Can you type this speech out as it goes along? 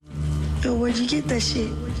Yo, where'd you get that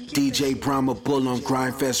shit? DJ Brahma Bull on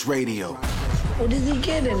Grindfest Radio. Where did he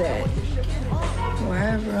get it at?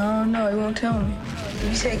 Wherever, I don't know, he won't tell me.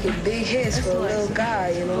 You taking big hits for a little guy,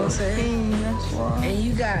 you know what I'm saying? And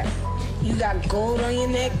you got gold on your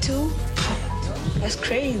neck too? That's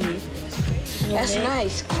crazy. That's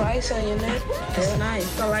nice. Christ on your neck? That's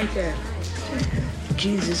nice. I like that.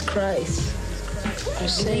 Jesus Christ. You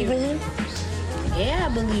believe in him? Yeah,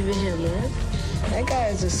 I believe in him, man. That guy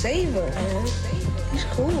is a saver, man. He's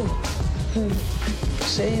cool.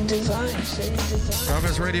 Save design.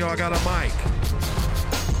 Grindfest Radio, I got a mic.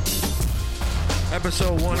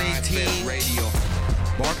 Episode 118. Radio.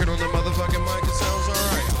 Mark it on the motherfucking mic. It sounds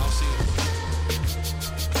alright. I'll see it.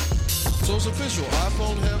 So it's official.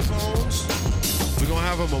 iPhone headphones. We're gonna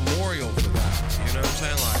have a memorial for that. You know what I'm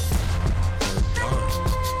saying? Like, we're done.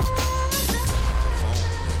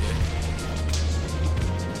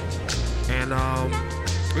 And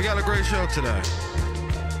we got a great show today.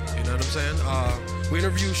 You know what I'm saying? We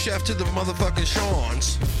interviewed Chef to the motherfucking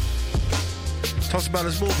Sean's. Talks about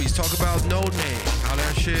his movies. Talk about No Name. How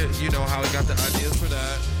that shit, you know, how he got the ideas for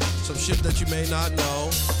that. Some shit that you may not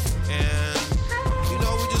know. And, you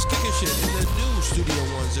know, we just kicking shit in the new Studio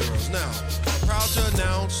 10s. Now, I'm proud to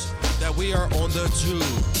announce that we are on the tube.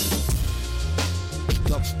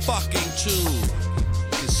 The fucking tube.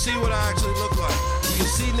 You can see what I actually look like. You can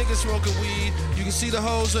see niggas smoking weed. You can see the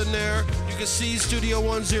hoes in there. You can see Studio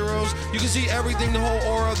 10s. You can see everything, the whole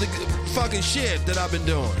aura of the fucking shit that I've been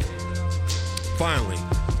doing. Finally,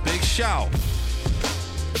 big shout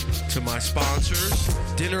to my sponsors,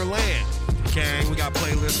 Dinnerland. Gang, we got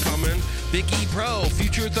playlists coming. Big E Pro,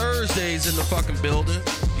 Future Thursdays in the fucking building.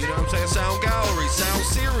 You know what I'm saying? Sound Gallery, Sound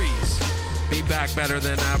Series. Be back better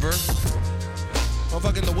than ever.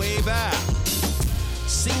 Motherfucking the Wave app.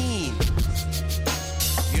 Scene.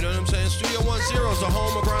 You know what I'm saying? Studio 10 is the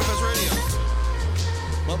home of Grindfest Radio.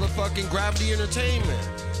 Motherfucking Gravity Entertainment.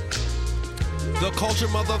 The Culture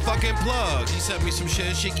motherfucking plug. He sent me some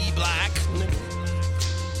shit. Shiggy Black.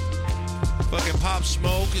 Fucking Pop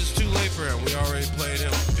Smoke. It's too late for him. We already played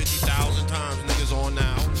him 50,000 times. Niggas on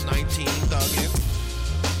now. 19 thuggin'.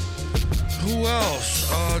 Who else?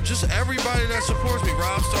 Just everybody that supports me.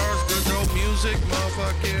 Rob Stars, Good Dope Music,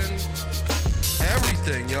 motherfucking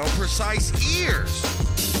everything, yo. Precise Ears.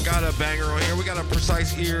 Got a banger on here. We got a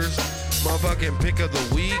Precise Ears motherfucking pick of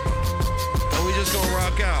the week. And we just gonna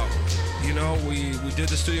rock out. You know, we did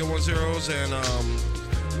the Studio 10s, and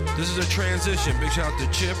this is a transition. Big shout out to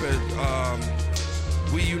Chip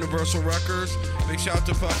at We Universal Records. Big shout out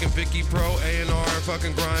to fucking Vicky Pro, A&R,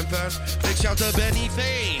 fucking Grindfest. Big shout out to Benny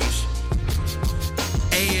Fames,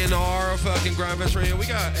 A&R, fucking Grindfest Radio. We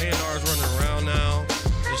got A&Rs running around now.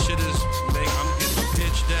 The shit is, I'm getting a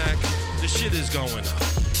pitch deck. The shit is going up.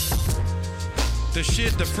 The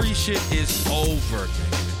free shit is over,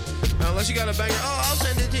 nigga. Now, unless you got a banger, I'll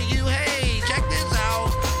send it to you. Hey, check this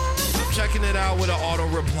out. I'm checking it out with an auto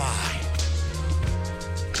reply.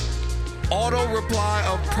 Auto reply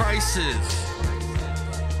of prices.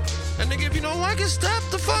 And nigga, if you don't like it, step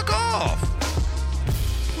the fuck off.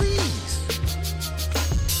 Please.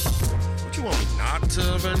 What, you want me not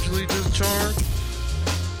to eventually just charge?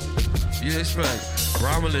 You expect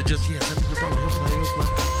Brahma to just, send it to the Brahma, he'll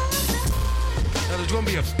play. Now, there's going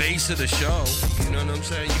to be a base of the show. You know what I'm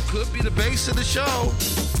saying? You could be the base of the show.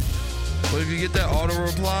 But if you get that auto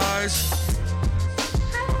replies,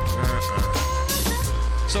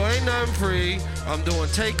 So ain't nothing free. I'm doing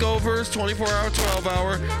takeovers, 24-hour,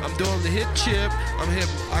 12-hour. I'm doing the hit chip.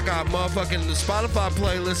 I got motherfucking the Spotify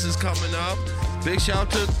playlist is coming up. Big shout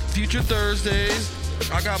to Future Thursdays.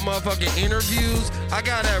 I got motherfucking interviews. I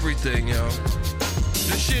got everything, yo.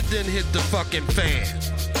 The shit didn't hit the fucking fan.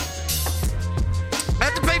 I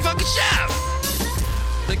had to pay fucking Chef.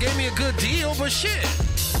 They gave me a good deal, but shit.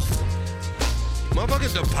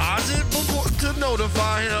 Motherfucking deposit before, to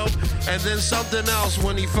notify him, and then something else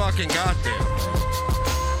when he fucking got there.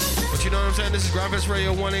 But you know what I'm saying? This is Grindfest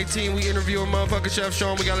Radio 118. We interview a motherfucking Chef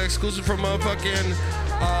Sean. We got an exclusive from motherfucking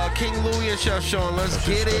King Louie and Chef Sean. Let's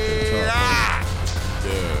get it. Yeah,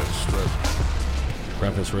 straight.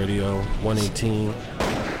 Grindfest Radio 118.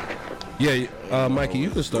 Yeah, Mikey, you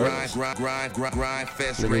can start.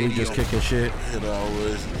 Grindfest Radio. We just kicking shit. It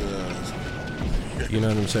always does. You know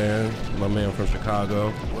what I'm saying? My man from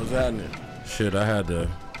Chicago. What's happening? Shit, I had to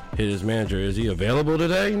hit his manager. Is he available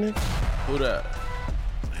today, Nick? Who that?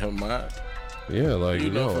 Him, man? Yeah, like,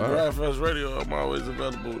 you know, for Grindfest Radio, I'm always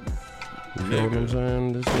available. You know what I'm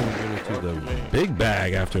saying? This nigga get into the big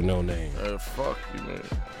bag after No Name. Fuck you, man.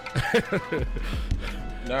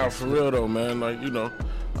 Now, for real, though, man, like, you know,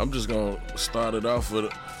 I'm just going to start it off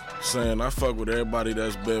with saying I fuck with everybody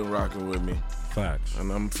that's been rocking with me. Facts.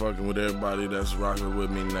 And I'm fucking with everybody that's rocking with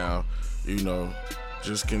me now. You know,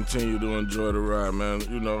 just continue to enjoy the ride, man.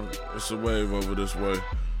 You know, it's a wave over this way.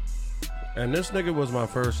 And this nigga was my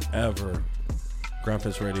first ever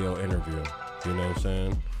Grandpa's Radio interview. You know what I'm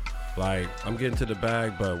saying? Like, I'm getting to the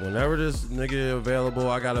bag, but whenever this nigga available,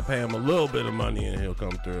 I gotta pay him a little bit of money and he'll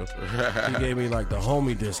come through. He gave me like the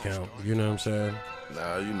homie discount. You know what I'm saying?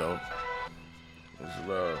 Nah, you know. It's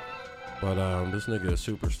love. But this nigga a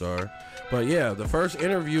superstar. But yeah, the first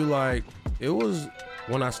interview, like, it was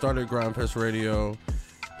when I started Grindfest Radio.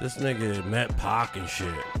 This nigga met Pac and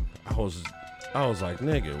shit. I was like,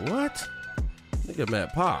 nigga, what? Nigga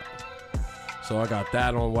met Pac. So I got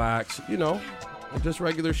that on wax, you know, just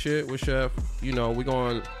regular shit with Chef. You know, we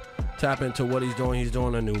gonna tap into what he's doing. He's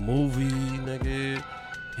doing a new movie, nigga.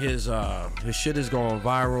 His shit is going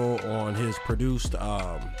viral on his produced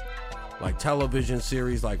like television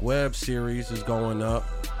series, like web series is going up.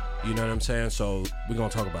 You know what I'm saying? So we're gonna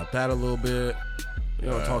talk about that a little bit.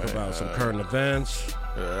 We're gonna talk about some current events.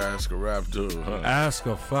 Ask a rap dude, huh? Ask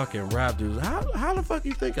a fucking rap dude. How the fuck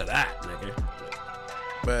you think of that, nigga?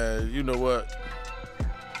 Man, you know what?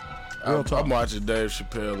 I'm watching Dave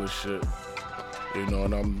Chappelle and shit. You know,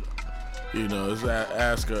 and I'm, you know, it's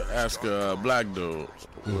ask a black dude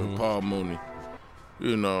with Paul Mooney.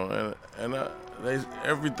 You know, and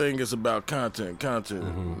everything is about content.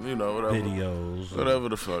 You know, whatever. Videos. Whatever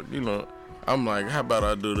the fuck, you know. I'm like, how about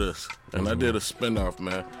I do this? And I did a spinoff,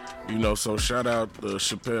 man. You know, so shout out the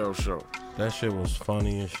Chappelle Show. That shit was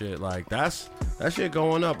funny and shit. Like, that shit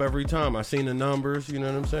going up every time. I seen the numbers, you know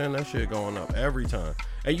what I'm saying? That shit going up every time.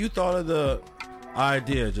 And you thought of the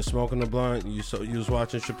idea, just smoking the blunt. You was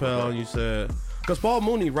watching Chappelle and you said, because Paul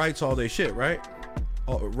Mooney writes all their shit, right?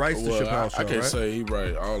 Writes the Chappelle Show, I can't right? say he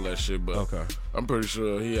write all that shit, but okay. I'm pretty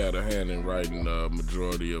sure he had a hand in writing the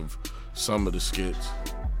majority of some of the skits.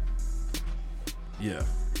 Yeah.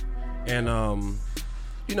 And,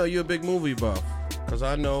 you know, you're a big movie buff. Because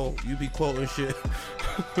I know you be quoting shit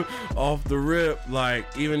off the rip. Like,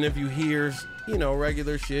 even if you hear, you know,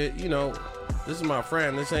 regular shit, you know, this is my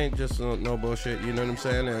friend. This ain't just no bullshit, you know what I'm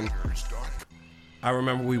saying? And I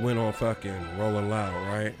remember we went on fucking Rolling Loud,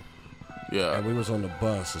 right? Yeah. And we was on the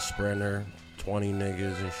bus, a Sprinter, 20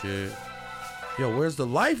 niggas and shit. Yo, where's the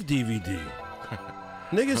Life DVD?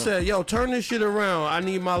 Nigga said, yo, turn this shit around. I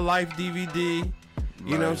need my Life DVD.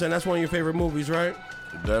 You know what I'm saying? That's one of your favorite movies, right?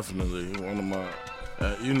 Definitely. One of my,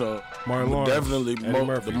 you know, Martin Lawrence, definitely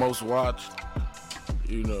Murphy. the most watched,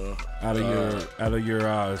 you know. Out of your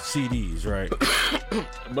CDs, right?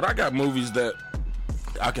 But I got movies that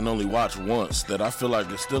I can only watch once that I feel like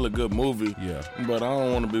it's still a good movie. Yeah. But I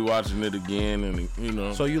don't want to be watching it again, and you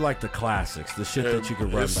know. So you like the classics, the shit that you can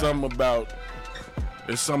run It's back. something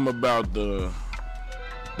about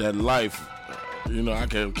that life. You know, I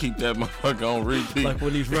can keep that motherfucker on repeat. Like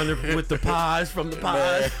when he's running with the pies from the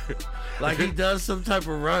pies. Like he does some type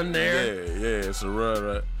of run there. Yeah, it's a run,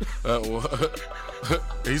 right?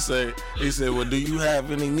 He said, well, do you have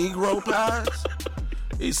any Negro pies?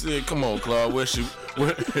 He said, come on, Claude,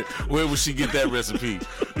 where would she get that recipe?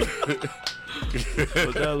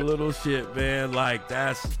 But that little shit, man, like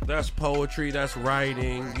that's poetry, that's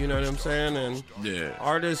writing, you know what I'm saying? And Yeah.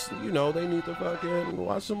 artists, you know, they need to fucking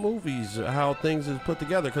watch some movies, how things is put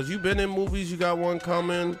together. Because you've been in movies, you got one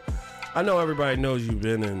coming. I know everybody knows you've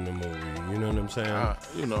been in the movie, you know what I'm saying?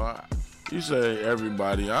 You know, you say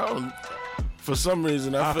everybody. I don't. For some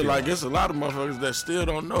reason, I feel like it's a lot of motherfuckers that still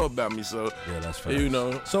don't know about me. So yeah, that's fair. You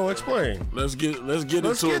know. So explain. Let's get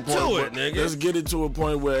it to a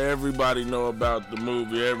point where everybody know about the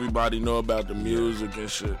movie, everybody know about the music and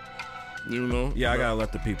shit. You know? Yeah, I gotta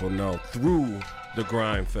let the people know through the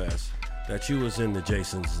Grind Fest that you was in the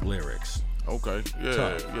Jason's lyrics. Okay. Yeah,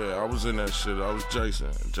 Tough. yeah. I was in that shit. I was Jason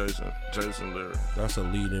lyric. That's a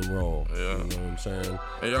leading role. Yeah. You know what I'm saying?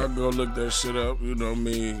 And y'all go look that shit up. You know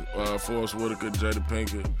me, Forrest Whitaker, Jada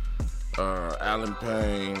Pinkett, Alan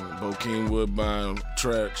Payne, Bokeem Woodbine,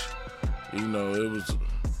 Tretch. You know, it was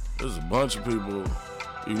a bunch of people.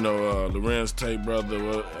 You know, Lorenz Tate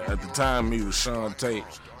brother. At the time, he was Sean Tate.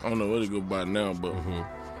 I don't know what he go by now, but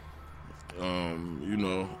you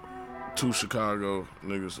know, two Chicago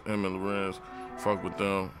niggas, him and Lorenz. Fuck with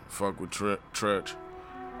them. Fuck with Tretch.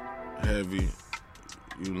 Heavy.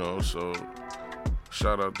 You know, so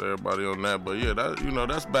shout out to everybody on that. But yeah, that, you know,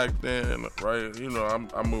 that's back then, right? You know,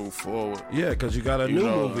 I moved forward. Yeah, because you got a new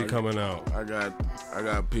movie coming out. I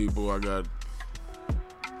got people. I got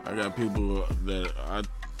people that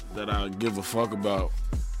I give a fuck about,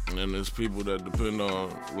 and there's people that depend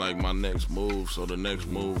on like my next move. So the next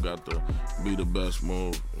move got to be the best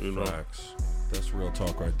move. You know. Facts. That's real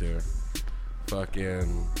talk right there.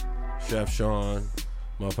 Fucking Chef Sean,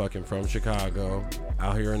 motherfucking from Chicago,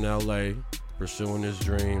 out here in LA, pursuing his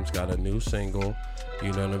dreams, got a new single,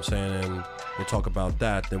 you know what I'm saying? And we'll talk about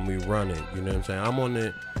that, then we run it, you know what I'm saying? I'm on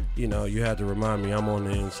it, you know, you had to remind me, I'm on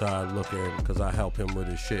the inside looking, because I help him with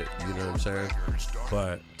his shit, you know what I'm saying?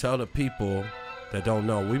 But tell the people that don't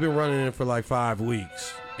know, we've been running it for like 5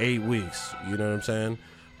 weeks, 8 weeks, you know what I'm saying?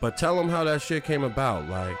 But tell them how that shit came about,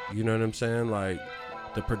 like, you know what I'm saying? Like,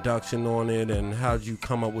 the production on it, and how'd you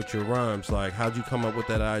come up with your rhymes? Like, how'd you come up with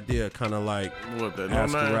that idea? Kind of like What, that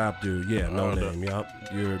Ask No a Name? Rap Dude. Yeah, No Name. Yup.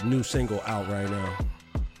 Your new single out right now.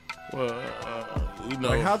 Well, you know,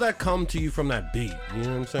 Like, how'd that come to you from that beat? You know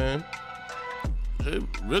what I'm saying?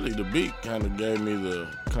 the beat kind of gave me the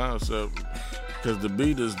concept, because the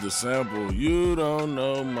beat is the sample. You don't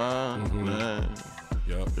know my name.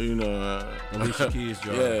 Yup. You know, Alicia Keys,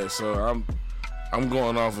 Joe. yeah. So I'm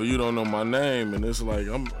going off of You Don't Know My Name, and it's like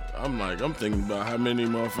I'm thinking about how many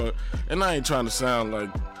motherfuckers, and I ain't trying to sound like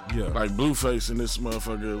Blueface in this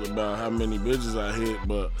motherfucker about how many bitches I hit,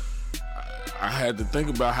 but I had to think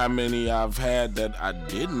about how many I've had that I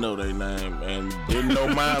didn't know their name and didn't know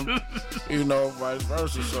mine, you know, vice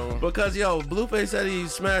versa. So Because, yo, Blueface said he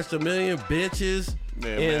smashed 1 million bitches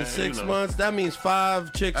in 6 months. That means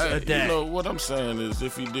 5 chicks a day. You know, what I'm saying is,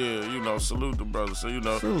 if he did, you know, salute the brother. So, you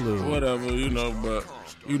know, Salute. whatever, you know, but,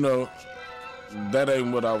 you know, that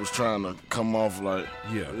ain't what I was trying to come off like.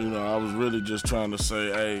 Yeah. You know, I was really just trying to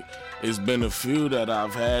say, hey, it's been a few that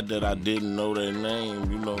I've had that I didn't know their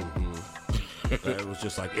name, you know. It was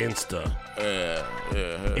just like Insta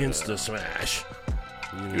smash.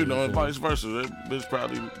 You know, and vice versa. That bitch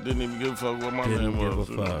probably didn't even give a fuck what my Didn't name give was.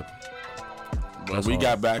 a you know. fuck. But That's we all.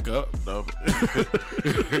 got back up, though.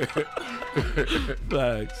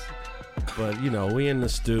 Thanks. But, you know, we in the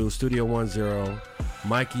Studio 10.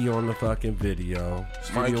 Mikey on the fucking video.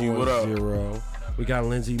 Studio Mikey, what up? 10. We got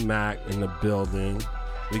Lindsey Mack in the building.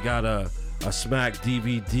 We got a Smack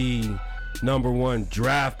DVD #1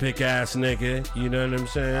 draft pick ass nigga. You know what I'm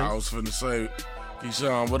saying? I was finna say,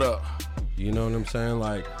 Keyshawn, what up? You know what I'm saying?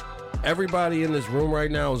 Like, everybody in this room right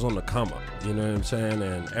now is on the come up. You know what I'm saying?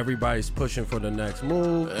 And everybody's pushing for the next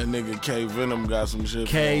move. That nigga K Venom got some shit.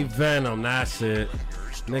 K Venom, that's it.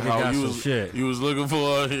 Nigga got some shit. You was looking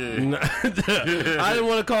for it here. I didn't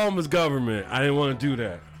want to call him his government. I didn't want to do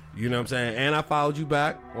that. You know what I'm saying? And I followed you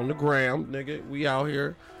back on the gram, nigga. We out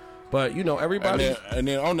here. But, you know, everybody. And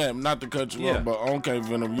then on that, not to cut you off, but on K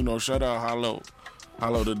Venom, you know, shout out Hollow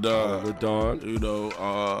the Don. The Dawn. You know,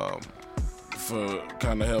 for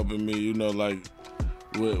kind of helping me, you know, like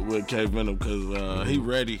with K Venom, because he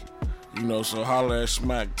ready. You know, so holler at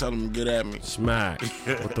Smack, tell him to get at me. Smack.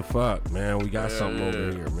 What the fuck, man? We got something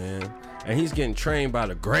over here, man. And he's getting trained by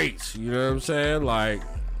the greats. You know what I'm saying? Like,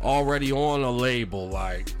 already on a label.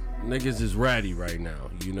 Like, niggas is ready right now.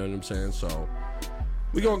 You know what I'm saying? So,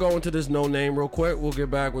 we gonna go into this No Name real quick. We'll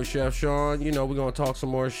get back with Chef Sean. You know, we gonna talk some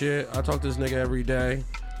more shit. I talk to this nigga every day,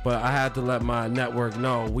 but I had to let my network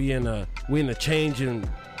know we in a changing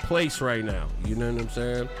place right now. You know what I'm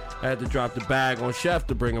saying? I had to drop the bag on Chef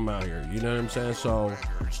to bring him out here. You know what I'm saying? So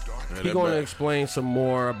he gonna explain some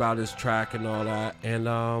more about his track and all that. And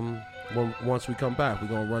once we come back, we're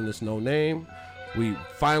gonna run this No Name. We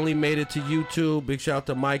finally made it to YouTube. Big shout out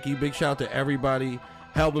to Mikey. Big shout out to everybody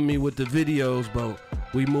helping me with the videos, but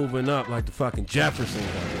we moving up like the fucking Jefferson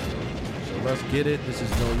guys. So let's get it. This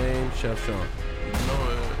is No Name, Chef Sean.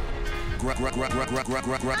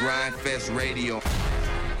 Grindfest Radio.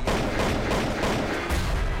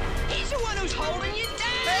 He's the one who's holding you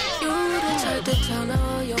down. You the type to tell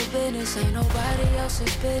all your business. Ain't nobody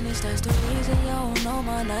else's business. That's the reason you don't know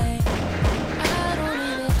my name. I don't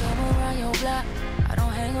even come around your block. I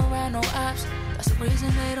don't hang around no ops. That's the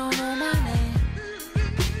reason they don't know my name.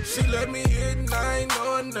 She let me hit and I ain't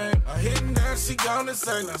know her name. I hit and now she gone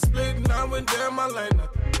insane. I split and I went down my lane.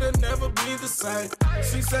 It'll never be the same.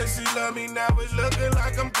 She say she love me, now it's looking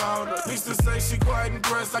like I'm powder. Used to say she quite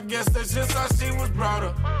impressed. I guess that's just how she was brought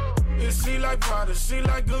up. Is she like Prada, she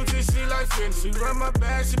like Gucci, she like Fendi. She run my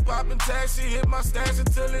bag, she poppin' tags, she hit my stash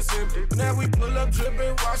until it's empty. Now we pull up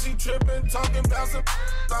drippin', while she trippin', talking about some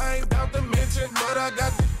I ain't about to mention, but I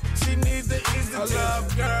got the, she needs the easy. I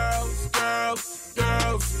love girls, girls,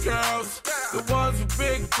 girls, girls. The ones with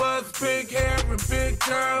big butts, big hair, and big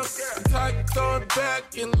curls. The type to throw it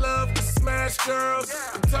back in love to smash girls.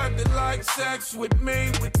 The type that like sex with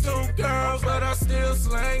me, with 2 girls. But I still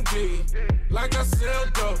slang G, like I still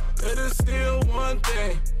go. It is still one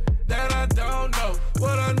thing that I don't know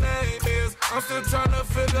what her name is. I'm still trying to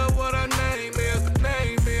figure what her name is.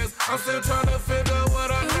 I'm still trying to figure what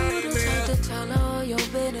her name is. You the type to tell her all your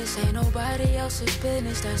business, ain't nobody else's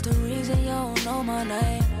business. That's the reason you don't know my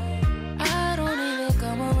name. I don't even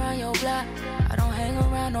come around your block. I don't hang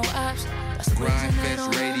around no ops. That's the reason they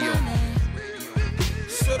don't know my name.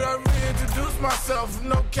 Should I reintroduce myself?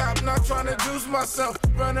 No cap, not trying to juice myself.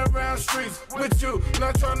 Run around streets with you,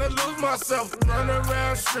 not trying to lose myself. Run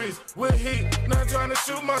around streets with heat, not trying to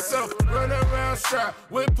shoot myself. Run around strap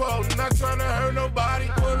with pole, not trying to hurt nobody.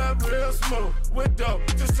 Pull up real smooth with dope,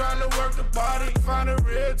 just trying to work the body. Find a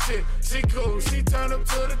real chick, she cool, she turn up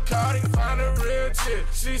to the Cardi. Find a real chick,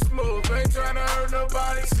 she smooth, ain't trying to hurt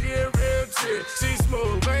nobody. She a real chick, she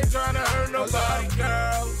smooth, ain't trying to hurt nobody.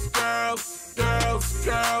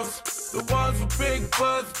 Girls, the ones with big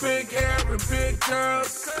butts, big hair, and big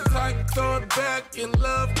curls. The type to throw it back in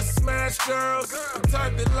love to smash girls. The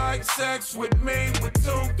type that like sex with me with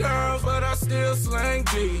two girls, but I still slang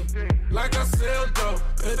G. Like I sell dope,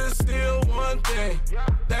 it is still one thing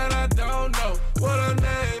that I don't know what her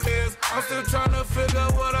name is. I'm still trying to figure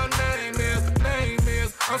what her name is.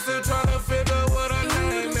 I'm still trying to figure what her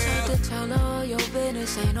name is. You the type to tell her all your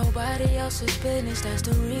business, ain't nobody else's business. That's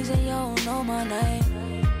the reason you don't know my name.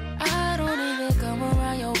 I don't even come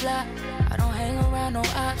around your block. I don't hang around no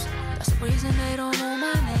ops. That's the reason they don't know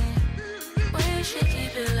my name. We should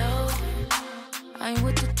keep it low. I ain't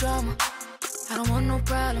with the drama. I don't want no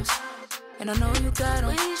problems. And I know you got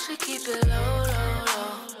them. We should keep it low.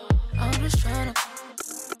 I'm just tryna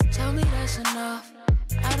tell me that's enough.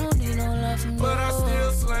 I don't need no love from you. But I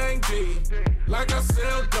still slang G. Like I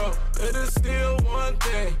sell dope, it is still one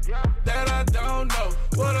thing that I don't know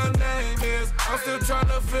what her name is. I'm still trying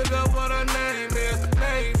to figure what her name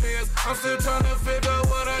is. I'm still trying to figure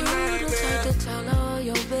what her name is. You the type to tell her all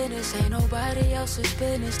your business, ain't nobody else's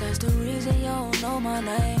business. That's the reason you don't know my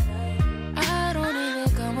name. I don't even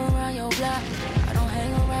come around your block. I don't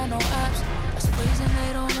hang around no ops. That's the reason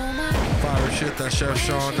they don't know my name. Fire shit, that's Chef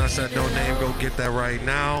Sean. That's that No Name. Go get that right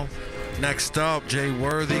now. Next up, Jay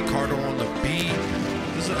Worthy, Carter on the beat.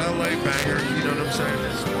 This is an LA banger, you know what I'm saying?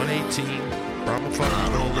 It's 118. Brahma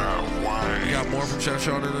fucking building. We got more from Chef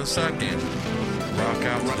Sean in a second. Rock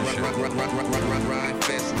out to the shit. Grind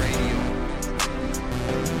Fest Radio.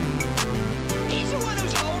 He's the one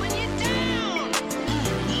who's holding you down.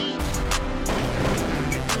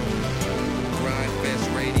 Grind Fest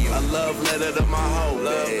Radio. A love letter to my hoe.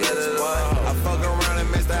 I fuck around and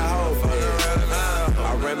miss that hoe.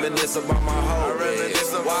 I reminisce about my hoe.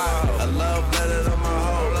 A love letter to my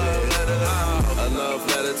hoe. A love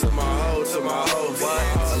letter to my hoe, to my hoe.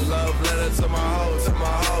 A love letter to my hoe, to my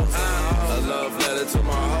hoe. A love letter to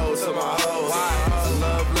my hoe, to my hoe. A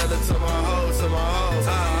love letter to my hoe, to my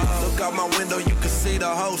hoe. Look out my window, you can see the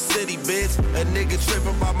whole city, bitch. A nigga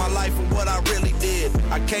tripping about my life and what I really did.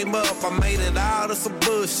 I came up, I made it out of some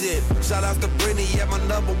bullshit. Shout out to Brittany, yeah, my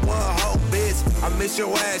number one hoe, bitch. I miss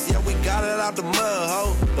your ass, yeah, we got it out the mud,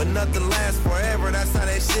 hoe. But nothing lasts forever, that's how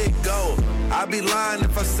that shit go. I'd be lying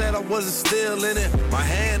if I said I wasn't still in it. My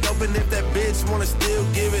hand open if that bitch wanna still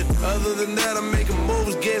give it. Other than that, I'm making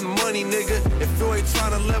moves, getting money, nigga. If you ain't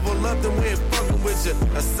trying to level up, then we ain't fucking with you.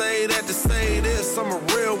 I say that to say this, I'm a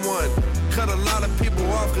real one. Cut a lot of people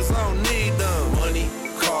off cause I don't need them. Money,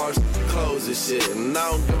 cars, clothes and shit. And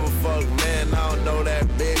I don't give a fuck, man, I don't know that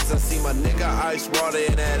bitch. I see my nigga ice water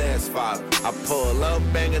in that ass spot. I pull up,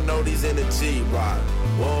 banging oldies in the G-Rock.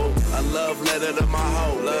 Whoa, a love letter to my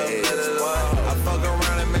hoe, I fuck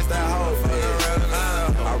around and miss that hoe,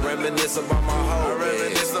 I reminisce about my hoe,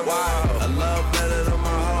 a love letter to my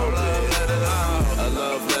hoe, a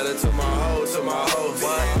love letter to my hoe, to my hoe,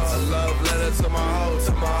 a love letter to my hoe,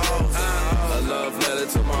 to my hoe, a love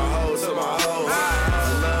letter to my hoe, to my hoe, a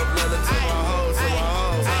love letter to my hoe, to my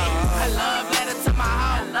hoe, a love letter to my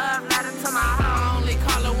hoe, love letter to my hoe. I only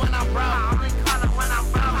call her when I'm broke,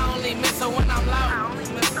 I only miss her when I'm low.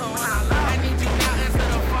 I need you now answer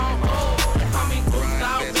the phone. Oh, call me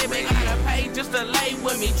dog, baby. Gotta pay just to lay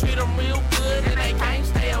with me. Treat them real good and they can't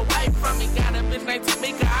stay away from me. Got a bitch named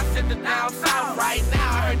Tamika, I sent her down south. Right now,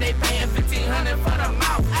 I heard they paying $1,500 for the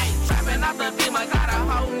mouth. Ayy, trapping out the Beamer. Got a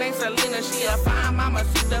hoe named Selena. She a fine mama.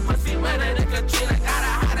 Shoot the pussy wetter than Katrina. Got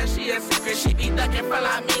a hotter, she a secret. She be ducking for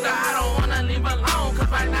la mina. I don't wanna leave alone, cause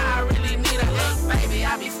right now I really need her. Look, baby,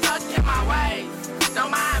 I be stuck in my ways. Don't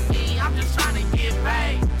mind me, I'm just trying to get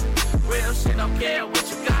paid. Real shit, don't care what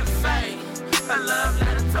you gotta say. A love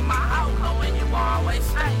letter to my hoe, knowing you always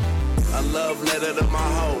stay. a love letter to my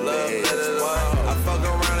hoe, I fuck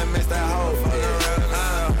around and miss that hoe,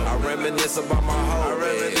 I reminisce about my hoe,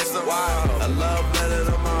 a love letter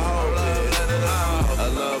to my hoe, a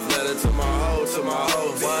love letter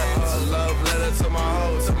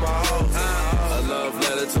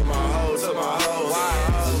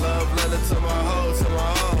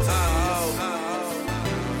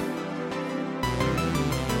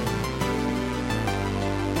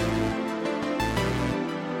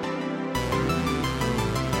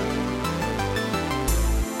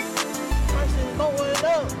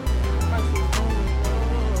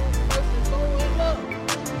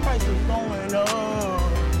going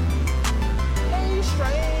on. Hey,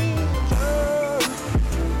 stranger.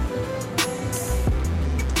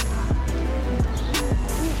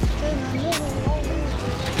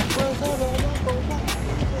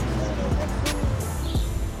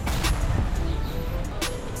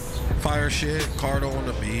 Fire shit, Cardo on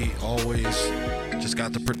the beat, always. Just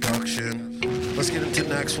got the production. Let's get into the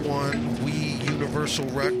next one. We Universal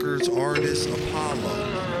Records artist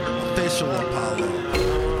Apollo. Official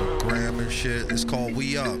Apollo. Graham and shit. It's called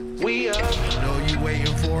We Up. We up. I know you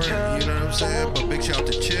waiting for it, you know what I'm saying? But big shout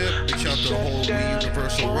to Chip, big shout to the whole We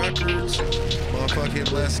Universal Records.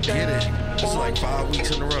 Motherfucking let's get it. It's like 5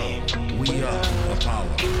 weeks in a row. We Up,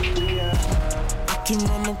 Apollo. I can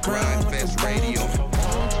run my grind like a radio.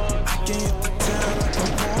 I can hit the town like I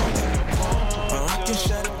want to. Or I can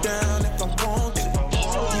shut it down if I want to.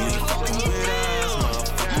 You ain't fucking with us,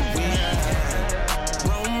 motherfucker. We out.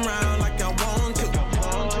 Roam around like I want to.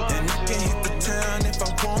 And I can hit the town if I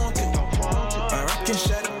want to. Or I can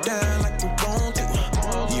shut it down like I want to.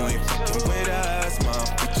 You ain't fucking with us,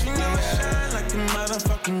 motherfucker. You know I shine like a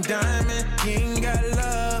motherfucking diamond. You ain't got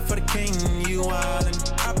love for the king, you wildin'.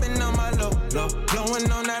 I've been on my low,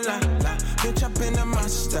 blowing on that line. Bitch, I've been a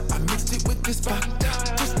monster. I mixed it with this vodka.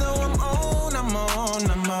 Just know I'm on.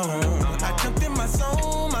 I jumped in my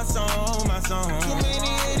zone. Too many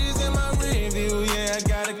haters in my review. Yeah, I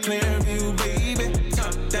got a clear view, baby.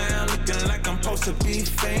 Top down, looking like I'm supposed to be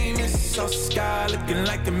famous. So sky, looking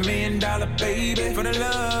like $1 million, baby. For the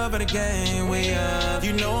love of the game, we up.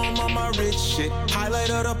 You know I'm on my rich shit. Highlight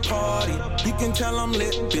of the party. You can tell I'm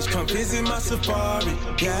lit, bitch. Come visit my safari.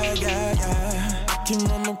 Yeah. I can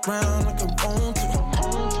run around like I want to.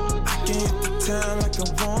 I can hit the town like I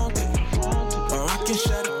want to. Or I can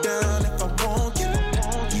shut it down if I want to.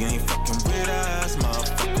 You ain't fucking with us,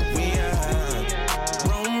 motherfucker, we out.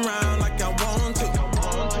 Roam around like I want to.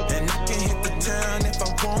 And I can hit the town if I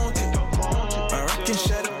want to. Or I can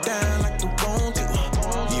shut it down like I want to.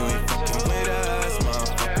 You ain't fucking with us,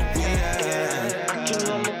 motherfucker, we out. I can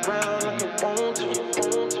run around like I want to.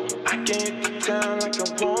 I can hit the town like I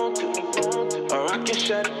want to. Or I can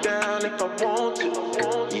shut it down if I want to.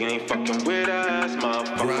 You ain't fucking with us,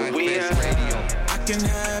 motherfucker, we out. I can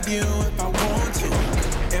have you if I want to.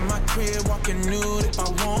 In my crib, walking nude if I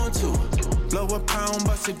want to. Blow a pound,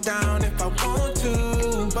 bust it down if I want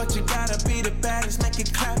to. But you gotta be the baddest, make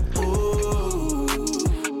it clap, ooh.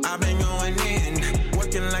 I've been going in,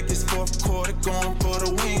 working like it's fourth quarter, going for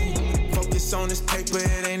the win. Focus on this paper,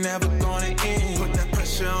 it ain't never gonna end. Put that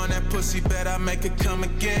pressure on that pussy, bet I make it come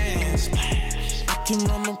again. I can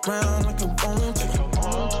run around like I want to.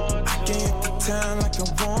 I can hit the town like I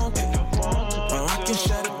want to. Or I can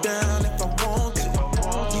shut it down if I want to.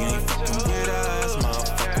 You ain't fucking with us,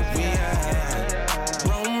 motherfucker, we out.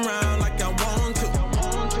 Roam around like I want to.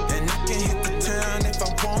 And I can hit the town if I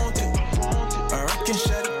want to. Or I can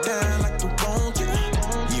shut it down like I want to.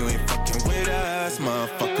 You ain't fucking with us,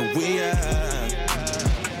 motherfucker, we out.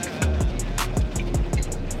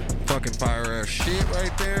 Fucking fire ass shit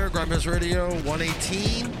right there. Grindfest Radio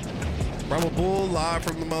 118. Brahma Bull live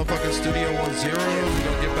from the motherfucking Studio 10. We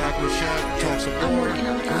gonna get back with Chef, talk some more.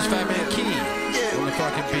 This is Fat Man Key on the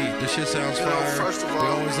fucking beat. This shit sounds fire. We're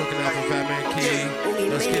always looking out for Fat Man Key.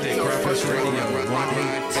 Let's get it. Grindfest Radio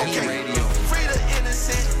 118. Free the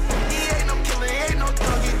innocent. He ain't no killer, he ain't no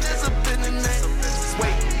thug, he just a businessman.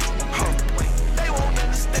 Wait, they won't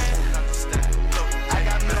understand. Look, I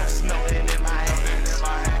got milk smelling in my hand.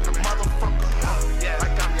 Motherfucker,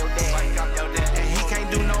 like I'm your dad. And he can't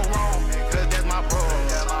do no wrong, cause that's my bro.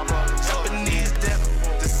 Japanese death,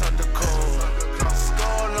 this undercoat.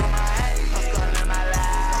 Skull on my hat, skull in my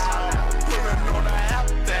lap. Pulling on the app,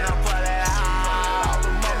 then I pull it out. The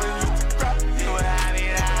mama used to crap, you know what I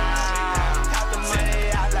mean now. Got the money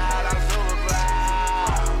out loud, I'm super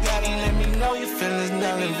proud. Daddy, let me know your feelings,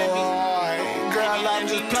 nothing, boy. Girl, I'm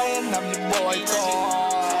just playing, I'm your boy toy.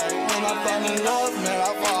 When I fall in love, man, I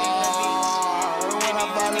fall. When I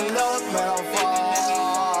fall in love, man, I fall.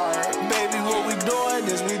 Baby, what we doing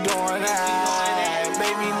is we doing that.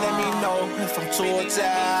 Baby, let me know if I'm too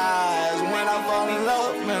attached. When I fall in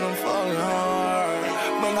love, man, I'm falling hard.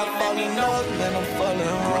 When I fall in love, man, I'm falling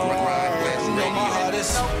hard. You know my heart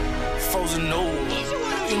is frozen over.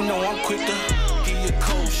 You know I'm quick to give you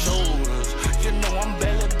cold shoulders. You know I'm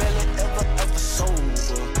belly, ever sober.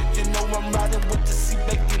 You know I'm riding with the sea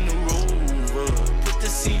back in the rover. Put the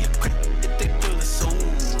sea quick if they feel it's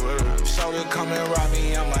over. Shorty come and rob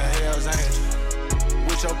me, I'm a Hell's Angel.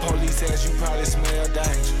 With your police ass, you probably smell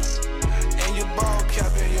danger. And your ball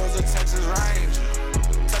cap and yours a Texas Ranger.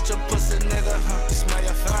 Touch a pussy nigga, smell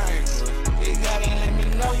your fingers. You gotta let me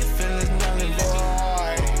know your feelings, nothing,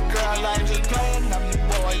 boy. Girl,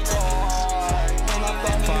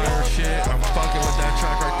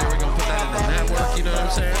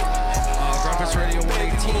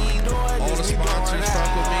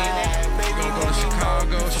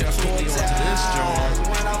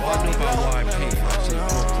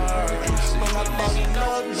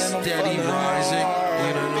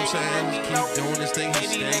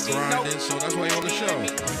 grinding, so that's why you're on the show.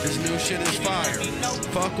 This new shit is fire.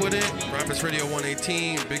 Fuck with it. Rappers Radio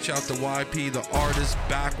 118. Big shout out to YP, the artist,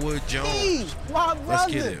 Backwood Jones. My brother.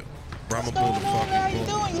 Let's get it. Brahma Bull, the fucking How you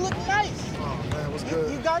doing? You look nice. Oh, man, what's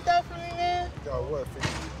good? You got that for me, man? Yo, what?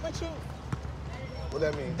 What you? What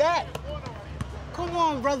that mean? That. Come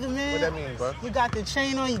on, brother, man. What that mean, bro? You got the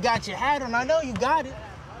chain on, you got your hat on. I know you got it.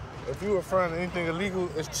 If you referring to anything illegal,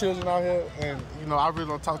 it's children out here, and, you know, I really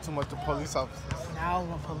don't talk too much to police officers. Now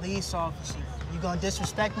I'm a police officer. You gonna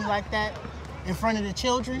disrespect me like that in front of the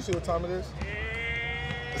children? You see what time it is?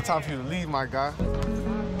 It's time for you to leave, my guy.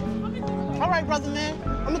 All right, brother, man.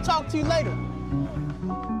 I'm gonna talk to you later.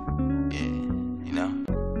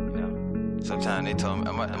 Sometimes they told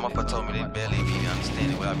me, my motherfucker told me they barely even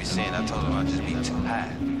understand what I be saying. I told them I just be too high.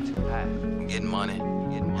 I'm getting money,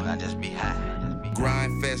 and I just be high.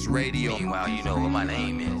 Grindfest Radio. Meanwhile, you know what my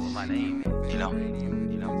name is. You know?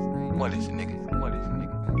 What is it, nigga?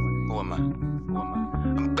 Who am I?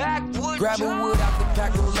 I'm backwood. Grab a wood out the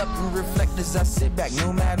pack, roll up and reflect as I sit back.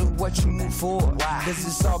 No matter what you move forward, cause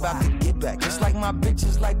it's all about to get back. Just like my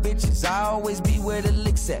bitches, like bitches, I always be where the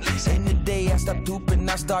licks at. In the day I stop hooping,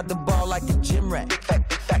 I start the ball like a gym rat.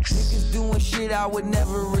 Big facts. Niggas doing shit I would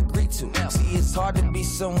never agree to. See, it's hard to be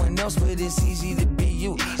someone else, but it's easy to be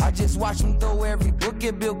you. I just watch them throw every book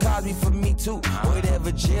at Bill Cosby for me too.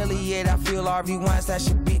 Whatever jail he at, I feel Harvey Weinstein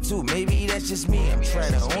should be too. Maybe that's just me, I'm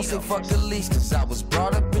trying to don't say fuck the least, cause I was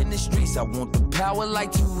brought up in the streets. I want the power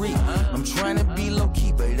like Tariq. I'm trying to be low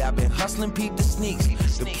key, but I've been hustling, peep the sneaks.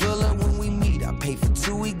 The pull up when we meet, I pay for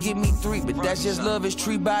 2, he give me 3. But that's just love, is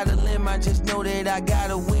tree by the limb. I just know that I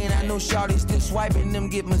gotta win. I know shawty still swiping them,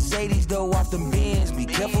 get Mercedes though off them bins. Be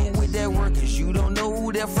careful with that work, cause you don't know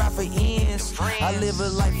who they'll fry for ends. I live a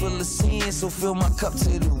life full of sin, so fill my cup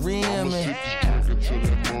to the rim. And till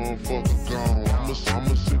that motherfucker gone. I'ma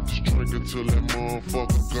sip this drink until that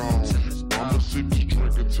motherfucker gone. I'ma sip this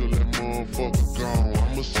drink until that motherfucker gone.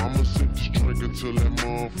 I'ma sip this drink until that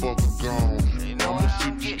motherfucker gone. I'ma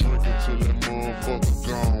sip this drink until that motherfucker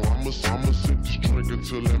gone. I'ma sip this drink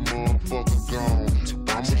until that motherfucker gone.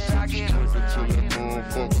 I'ma sip this drink until that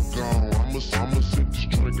motherfucker gone. I'ma sip this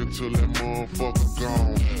drink until that motherfucker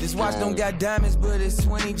gone. This watch don't got diamonds, but it's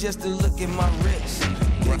 20 just to look at my wrist.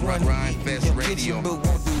 Grindfest Radio. But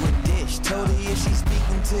won't do a dish. Told her if she's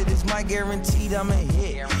speaking to this, mic guaranteed I'm a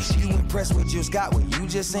hit. You impressed with your Scott, well, you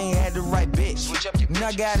just ain't had the right bitch. And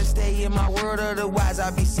I gotta stay in my world, otherwise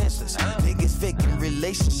I'll be senseless. Niggas faking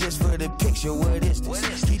relationships for the picture. What is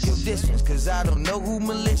this? Keep your distance, cause I don't know who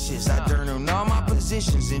malicious. I turn on all my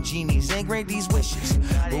positions, and genies ain't grant these wishes.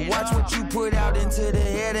 But watch what you put out into the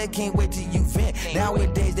air, they can't wait till you vent.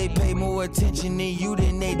 Nowadays they pay more attention to you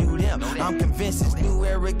than they do them. I'm convinced this new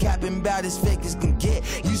era capping about as fake as can get.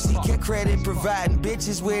 You see credit providing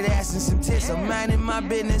bitches with ass and some tits. I'm minding my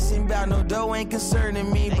business, ain't about no dough, ain't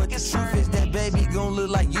concerning me. But the truth is that baby gon' look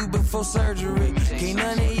like you before surgery. Can't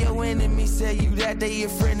none of your enemies tell you that they a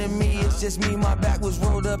friend of me. It's just me, my back was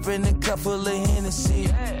rolled up in a cup full of Hennessy.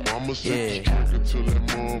 I'ma sip this drink until that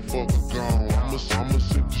motherfucker gone. I'ma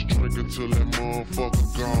sip this drink until that motherfucker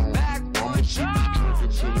gone. I'ma sip this drink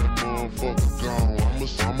until that motherfucker gone.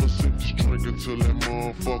 I'ma sip this drink until that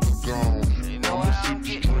motherfucker gone. I'ma sip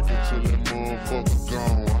this drink until that motherfucker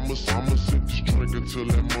gone. I'ma sip this drink until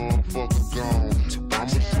that motherfucker gone. I'ma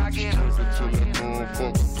sip this drink until that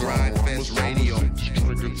motherfucker gone. Grindfest Radio. I'ma sip this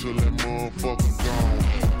drink until that motherfucker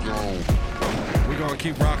gone. We're gonna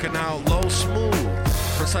keep rocking out Low Smooth.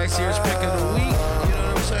 Precise Ears pick of the week. You know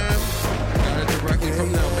what I'm saying? Got it directly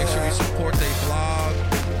from them. Make sure you support their blog,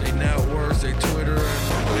 their networks, their Twitter,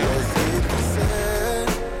 and everything.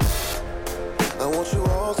 I want you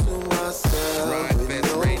all to myself with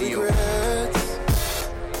no regrets,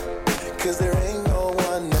 'cause there ain't no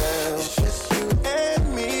one else, just you and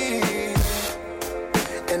me,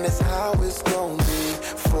 and that's how it's gonna be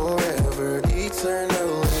forever,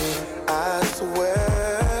 eternally, I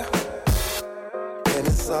swear. And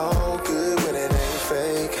it's all good when it ain't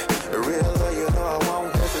fake. A real love, you know I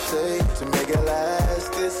won't hesitate to make it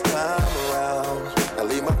last this time around. I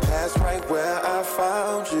leave my past right where I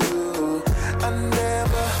found you. I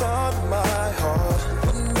never thought my heart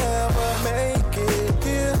would never make it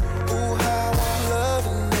here. Ooh, how I'm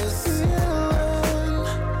loving this feeling,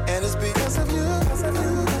 and it's because of you. And it's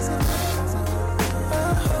because of you.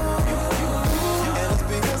 And it's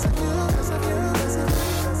because of you.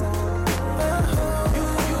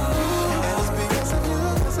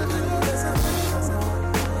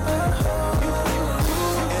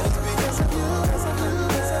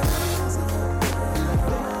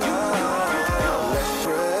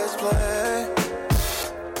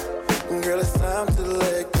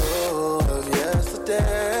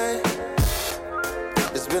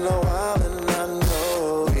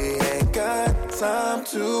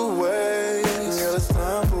 Girl, it's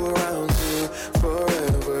time for a round two.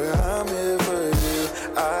 Forever, I'm here for you,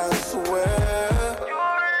 I swear.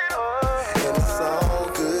 And it's all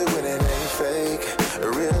good when it ain't fake. A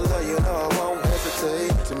real love, you know I won't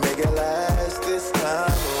hesitate to make it last this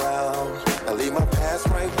time around. I leave my past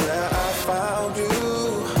right where I found you.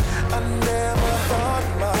 I never thought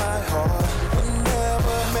my heart would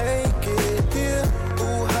never make it here.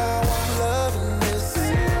 Ooh, how I'm loving this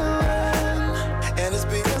feeling. And it's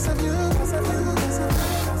because of you.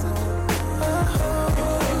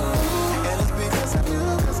 And it's because of you.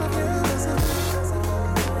 And it's because of you.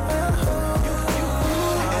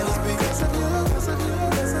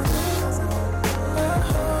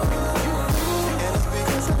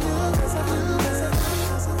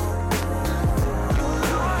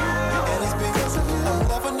 And it's because of you. I'm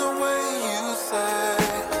loving the way you say,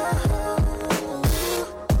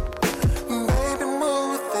 baby,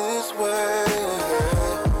 move this way.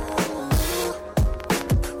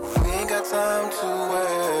 We ain't got time to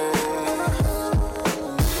wait.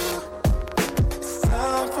 It's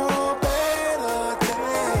time for better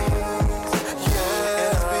days. Yeah,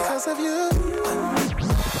 it's because of you.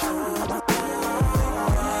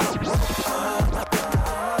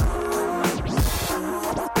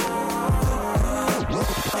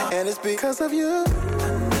 And it's because of you.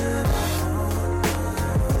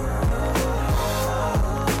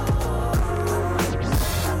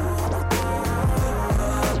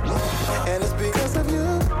 And it's because of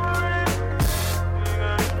you.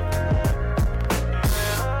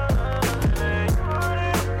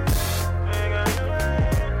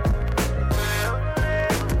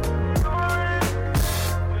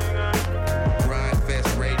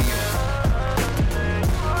 Grindfest Radio.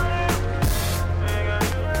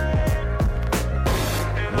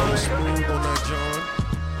 Smooth on that joint.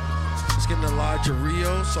 It's getting Elijah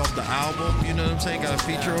Rios off the album, you know what I'm saying? Got a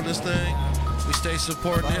feature on this thing. We stay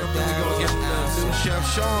supporting him, then we gonna get the new Chef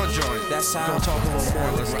Sean joint. We're gonna talk a little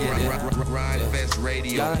more, let's get it. Grindfest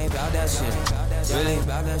Radio. Y'all ain't about that shit. Really?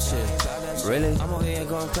 About that shit. Really? I'm over here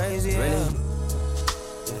going crazy. Really?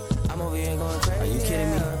 I'm over here going crazy. Are you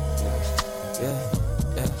kidding me?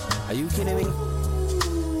 Yeah. Are you kidding me?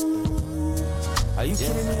 Are you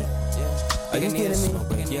kidding me? Are you kidding me?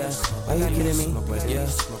 Yeah. Are you kidding me? Yeah.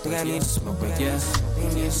 Think I need to smoke right now. Think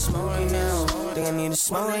I need to smoke right now. Think I need to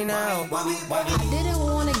smoke right now. I didn't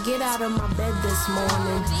want to get out of my bed this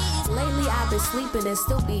morning. Lately I've been sleeping and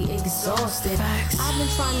still be exhausted. I've been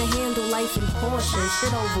trying to handle life in portions,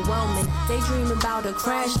 shit overwhelming. Daydreaming about a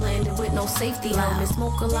crash landing with no safety helmet.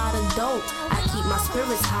 Smoke a lot of dope, I keep my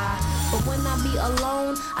spirits high. But when I be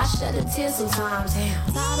alone, I shed a tear sometimes.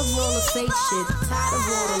 Tired of all the fake shit, tired of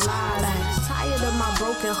all the lies. Tired of my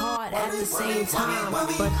broken heart at the same time.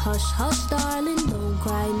 But hush, hush, darling, don't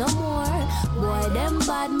cry no more. Boy, them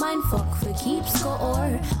bad mind fuck for keep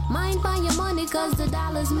score. Mind by your money cause the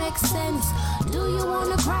dollars make sense. Do you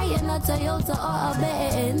wanna cry in a Toyota or a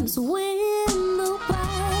Benz? When the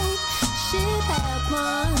right shit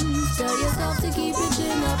happens, tell yourself to keep your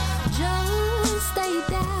chin up. Just stay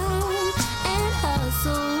down and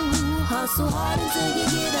hustle hard until you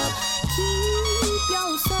get up. Keep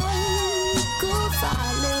your circle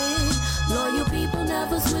solid. Loyal people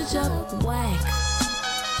never switch up. Whack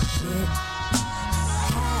shit happens.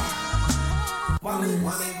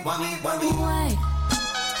 Whack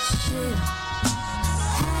shit happens.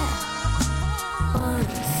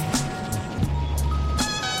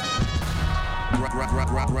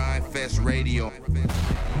 Grindfest Radio.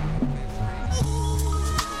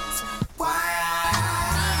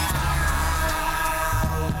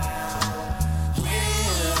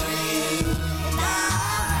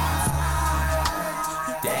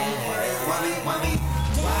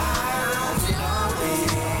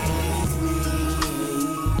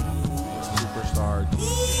 Superstar.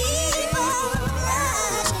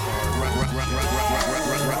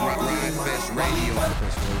 Grindfest Radio.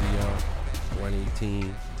 Grindfest Radio.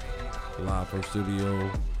 118. Live from studio.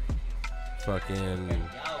 Fucking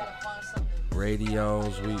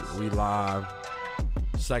radios. We live.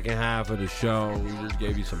 Second half of the show. We just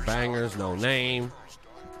gave you some bangers. No name.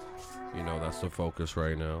 You know, that's the focus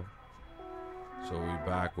right now. So we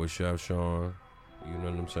back with Chef Sean. You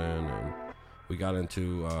know what I'm saying? And we got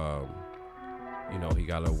into, you know, he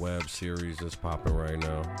got a web series that's popping right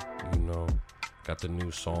now. You know, got the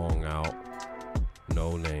new song out.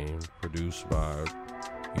 No Name. Produced by,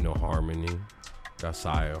 you know, Harmony. Got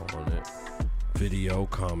Saya on it. Video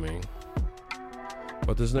coming.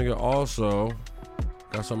 But this nigga also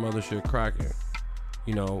got some other shit cracking.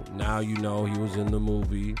 You know, now you know he was in the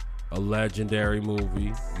movie. A legendary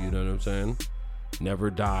movie. You know what I'm saying? Never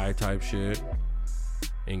Die type shit.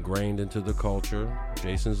 ingrained into the culture.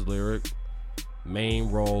 Jason's Lyric, main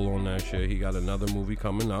role on that shit. He got another movie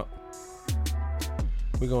coming up.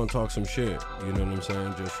 We're gonna talk some shit, you know what I'm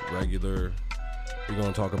saying? Just regular. We're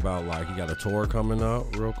gonna talk about, like, he got a tour coming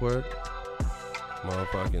up real quick.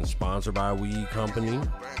 Motherfucking sponsored by a weed company.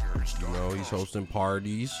 You know, he's hosting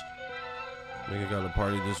parties. Nigga got a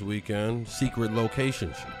party this weekend. Secret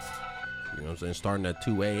location shit. You know what I'm saying? Starting at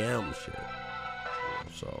 2 a.m. shit.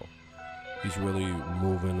 So he's really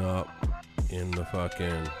moving up in the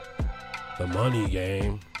money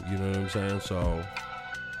game. You know what I'm saying? So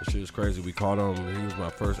this shit is crazy. We caught him. He was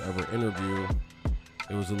my first ever interview.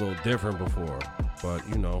 It was a little different before, but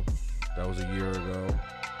you know, that was a year ago,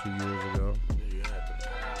 2 years ago.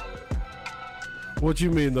 What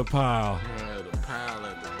you mean the pile? I had a pile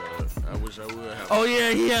at the I wish I would have. Oh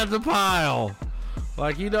yeah, he had the pile.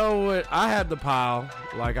 Like, you know what? I had the pile.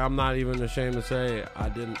 Like, I'm not even ashamed to say I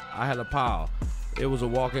didn't. I had a pile. It was a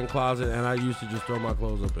walk-in closet, and I used to just throw my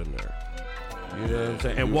clothes up in there. You know what I'm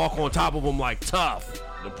saying? And walk on top of them like tough.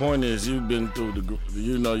 The point is, you've been through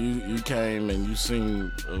you came and you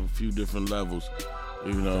seen a few different levels.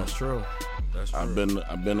 You know. That's true. That's true. I've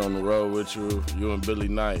been on the road with you and Billy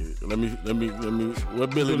Knight. Let me. Where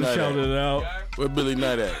Billy Knight shout at? It out. Where Billy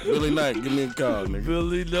Knight at? Billy Knight, give me a call, nigga.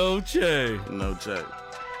 Billy Noche. You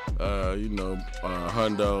know,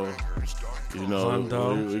 Hundo. You know,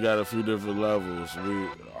 Hundo. We got a few different levels. We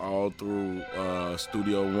all through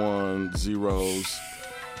Studio One, Zeros.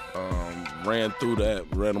 Ran through that,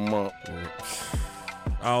 ran them up.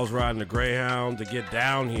 I was riding the Greyhound to get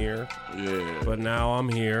down here. Yeah. But now I'm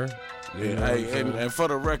here. Yeah. Hey, and for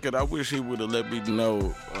the record, I wish he would have let me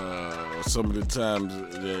know some of the times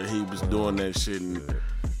that he was doing that shit. And,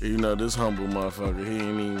 you know, this humble motherfucker, he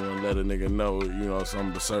ain't even want to let a nigga know, you know, some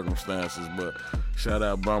of the circumstances. But shout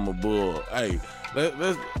out Brahma Bull. Hey,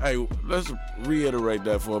 let's reiterate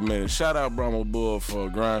that for a minute. Shout out Brahma Bull for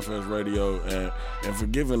Grindfest Radio and for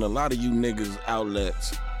giving a lot of you niggas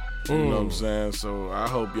outlets. You know what I'm saying? So I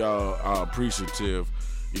hope y'all are appreciative,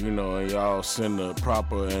 you know, and y'all send the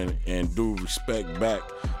proper and due respect back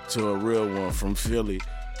to a real one from Philly,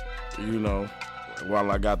 you know,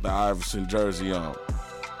 while I got the Iverson jersey on.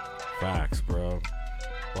 Facts, bro.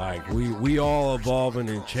 Like, we all evolving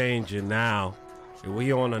and changing now.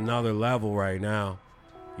 We on another level right now.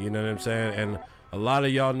 You know what I'm saying? And a lot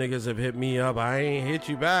of y'all niggas have hit me up. I ain't hit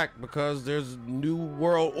you back because there's new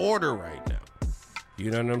world order right now. You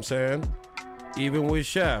know what I'm saying? Even with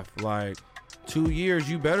Chef, like, 2 years,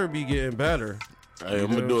 you better be getting better. Hey, I'm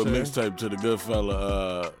gonna do a mixtape to the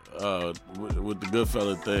Goodfella, with the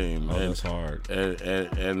Goodfella theme. Oh, that's hard.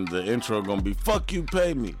 And the intro gonna be, fuck you,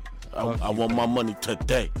 pay me. I want my money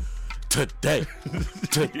today. Today.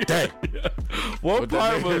 What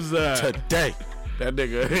part was that? Today. That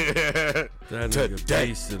nigga. That nigga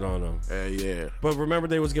basted on him. Yeah. But remember,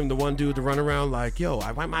 they was giving the one dude to run around like, yo,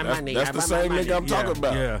 I want my money. That's the same nigga I'm talking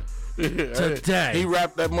about. Yeah. Today. He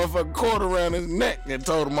wrapped that motherfucking cord around his neck and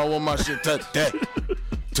told him I want my shit today.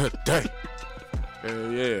 Today.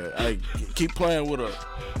 Yeah. Hey, keep playing with her.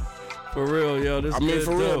 For real, yo. This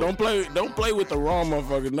for real. dope. Don't play with the wrong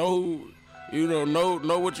motherfucker. Know who. You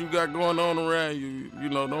know what you got going on around you. You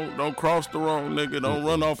know, don't cross the wrong nigga. Don't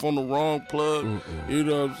run off on the wrong plug. You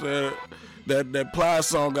know what I'm saying? That Ply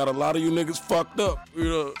song got a lot of you niggas fucked up. You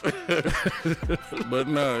know, but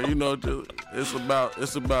nah, you know, it's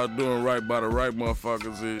about doing right by the right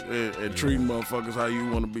motherfuckers and treating motherfuckers how you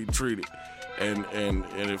want to be treated. And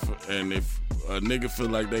if a nigga feel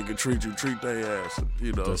like they can treat you, treat their ass.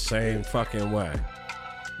 You know, the same fucking way.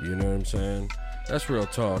 You know what I'm saying? That's real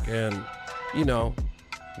talk. And you know,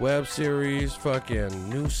 web series, fucking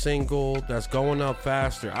new single that's going up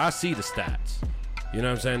faster. I see the stats. You know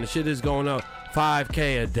what I'm saying? The shit is going up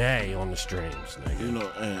 5K a day on the streams, nigga. You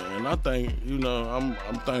know, and I think, you know, I'm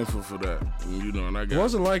thankful for that. And, you know, and I got. It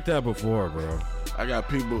wasn't like that before, bro. I got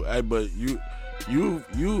people, hey, but you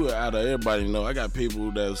out of everybody know, I got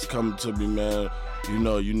people that's coming to me, man. You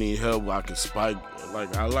know, you need help. I can spike.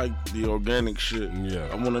 Like, I like the organic shit. Yeah.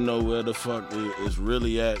 I want to know where the fuck it's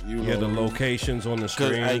really at. You know, yeah, the locations on the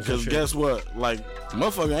streams. Because guess what? Like,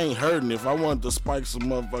 motherfucker ain't hurting. If I wanted to spike some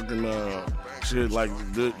motherfucking shit, like,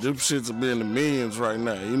 them shits will be in the millions right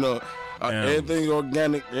now. You know, everything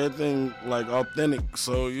organic, everything, like, authentic.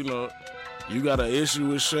 So, you know, you got an issue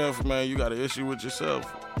with Chef, man. You got an issue with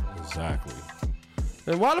yourself. Exactly.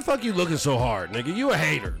 And why the fuck you looking so hard, nigga? You a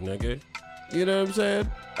hater, nigga. You know what I'm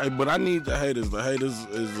saying? Hey, but I need the haters. The haters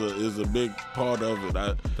is a big part of it.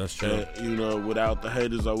 That's true. You know, without the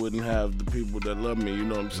haters, I wouldn't have the people that love me. You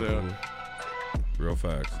know what I'm saying? Mm-hmm. Real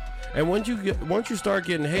facts. And once you start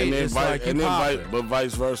getting hate, it's like you popping. But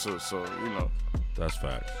vice versa. So you know. That's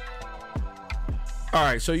facts. All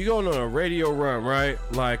right, so you going on a radio run, right?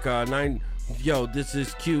 Like yo, this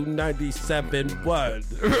is Q97. What?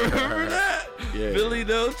 Remember that? Yeah. Billy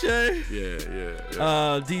Dolce. Yeah.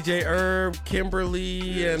 DJ Herb,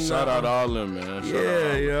 Kimberly, and shout out to all them, man. Shout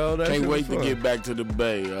yeah, yo, that can't shit wait was to fun. get back to the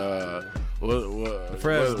Bay.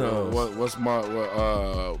 Fresno. What's my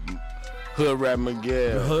Hood Rap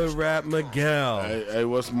Miguel? Hood Rap Miguel. Hey,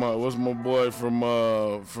 what's my boy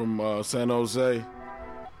from San Jose?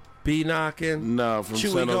 B knocking. No, from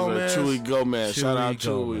Chewy San Gomez. Jose. Chewy Gomez. Shout out Chewy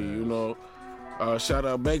Gomez. Chewy. You know, shout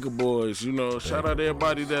out Baker Boys. You know, shout out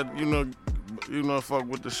everybody that you know fuck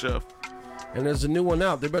with the chef. And there's a new one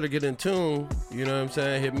out. They better get in tune. You know what I'm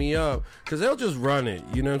saying? Hit me up. Because they'll just run it.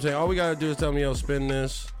 You know what I'm saying? All we got to do is tell me, yo, spin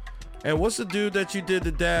this. And what's the dude that you did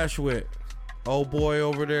the dash with? Old boy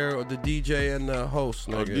over there, or the DJ and the host,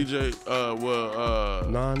 nigga? DJ,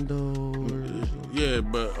 Nando. Yeah,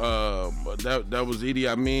 but that was Edie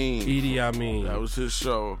Amin. Edie Amin. That was his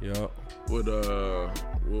show. Yeah. With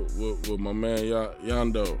my man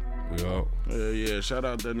Yando. Yeah. Yeah. Shout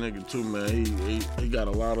out that nigga too, man. He got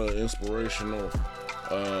a lot of inspirational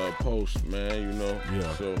posts, man. You know.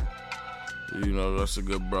 Yeah. So, you know, that's a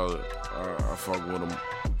good brother. I fuck with him.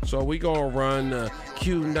 So we gonna run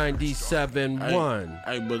Q97-1.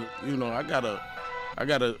 Hey, but you know, I gotta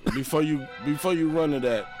before you run to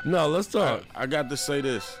that. No, let's talk. I got to say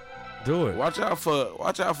this. Do it. Watch out for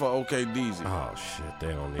OK Deezy. Oh shit,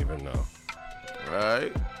 they don't even know.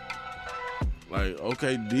 Right? Like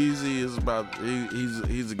OK Deezy is about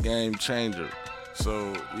he's a game changer.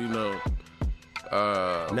 So, you know,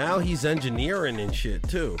 now he's engineering and shit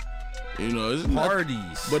too. You know, it's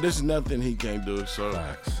parties, but it's nothing he can't do. So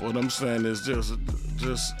facts. What I'm saying is just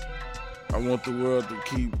I want the world to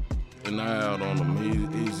keep an eye out on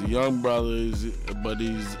him. He's a young brother, but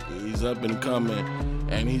he's up and coming,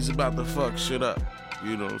 and he's about to fuck shit up.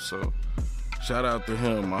 You know, so shout out to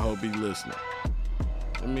him. I hope he's listening.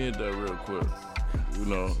 Let me hit that real quick. You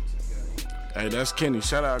know, hey, that's Kenny.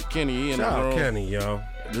 Shout out Kenny. He in Shout the room. out Kenny, yo.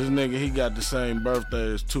 This nigga, he got the same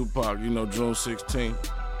birthday as Tupac. You know, June 16th.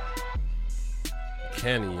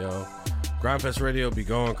 Kenny, yo. Grindfest Radio be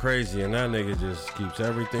going crazy, and that nigga just keeps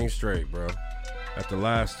everything straight, bro. At the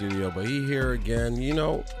last studio, but he here again. You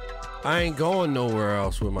know, I ain't going nowhere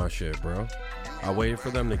else with my shit, bro. I waited for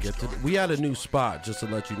them to get to. We had a new spot, just to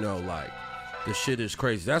let you know, like, the shit is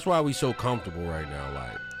crazy. That's why we so comfortable right now.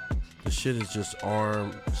 Like, the shit is just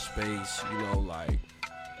arm space, you know, like,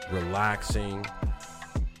 relaxing.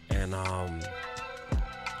 And,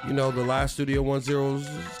 you know, the last Studio 10 is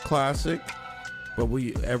classic. But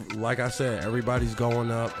like I said, everybody's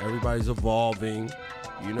going up. Everybody's evolving.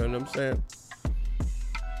 You know what I'm saying?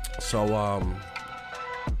 So,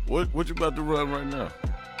 what you about to run right now?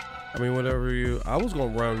 I mean, whatever you... I was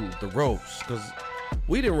going to run the ropes, because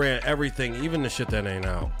we done ran everything, even the shit that ain't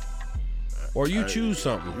out. Or you choose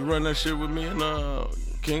something. You run that shit with me and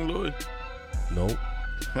King Louis? Nope.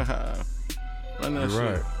 Run that shit.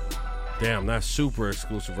 Right. Damn, that's super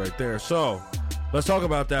exclusive right there. So, let's talk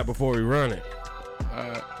about that before we run it.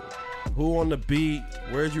 Who on the beat?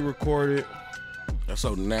 Where'd you record it? That's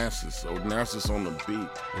Onassis. Onassis on the beat.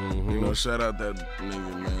 Mm-hmm. You know, shout out that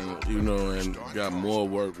nigga, man. You know, and got more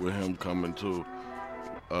work with him coming too.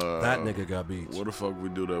 That nigga got beats. Where the fuck we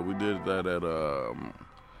do that? We did that at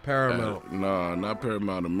Paramount. Nah, not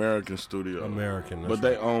Paramount. American Studio. American. But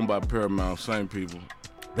they owned by Paramount. Same people.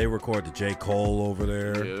 They record the J. Cole over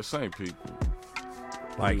there. Yeah, same people.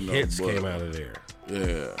 Like, you know, hits came out of there.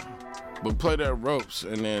 Yeah. But play that ropes,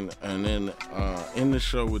 and then in the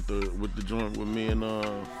show with the joint with me and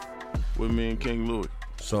King Louis.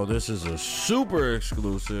 So this is a super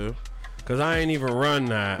exclusive, cause I ain't even run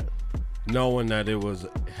that, knowing that it was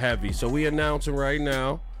heavy. So we announcing right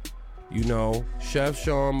now, you know, Chef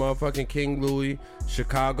Sean, motherfucking King Louis,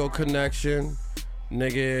 Chicago connection,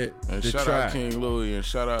 nigga. And the shout track. out King Louis and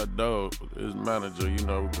shout out Doe, his manager. You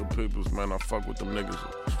know, good peoples, man. I fuck with them niggas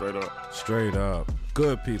straight up. Straight up.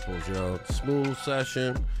 Good peoples, yo. Smooth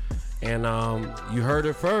session. And you heard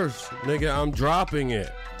it first. Nigga, I'm dropping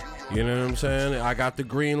it. You know what I'm saying? I got the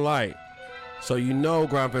green light. So you know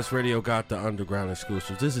Grindfest Radio got the underground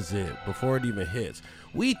exclusives. This is it. Before it even hits.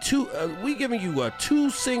 We giving you 2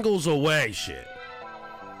 singles away shit.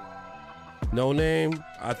 No Name.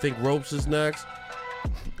 I think Ropes is next.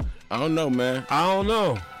 I don't know, man. I don't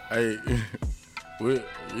know. Hey,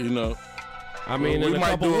 you know. I mean, in a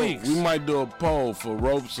couple weeks, we might do a poll for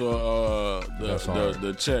Ropes or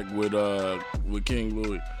the check with King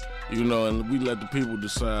Louis, you know, and we let the people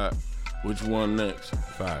decide which one next.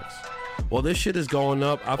 Facts. Well, this shit is going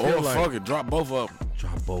up. I feel like fuck it, drop both of them.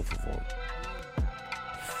 Drop both of them.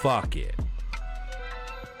 Fuck it.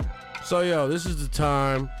 So, yo, this is the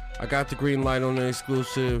time. I got the green light on the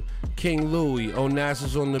exclusive. King Louie,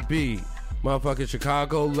 Onassis on the beat. Motherfucking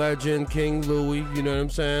Chicago legend, King Louie. You know what I'm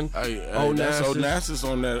saying? Hey, that's Onassis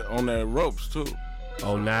on that ropes too.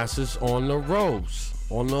 Onassis on the ropes,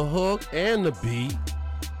 on the hook and the beat.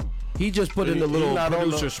 He just put in the little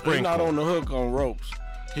producer sprinkle. He's not on the hook on ropes.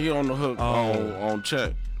 He on the hook on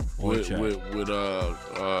check. With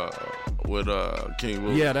King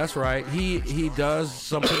Louie. Yeah, that's right. He does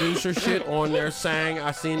some producer shit on there. Sang,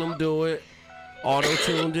 I seen him do it.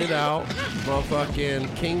 Auto-tuned it out.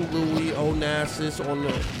 Motherfucking King Louie, Onassis on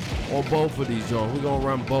both of these, yo. We're gonna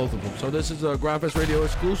run both of them. So this is a Grindfest Radio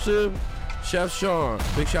exclusive. Chef Sean,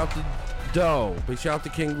 big shout to Doe. Big shout to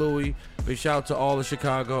King Louie. Big shout to all the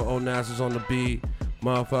Chicago Onassis on the beat.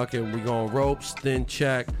 Motherfucking, we going ropes, then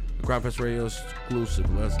check. Grindfest Radio exclusive.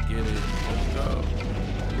 Let's get it. Let's go.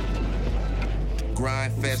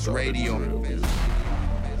 Grindfest Radio.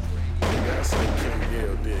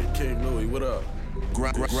 King Louie, what up?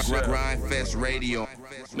 Grindfest Radio.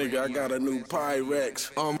 Nigga, I got a new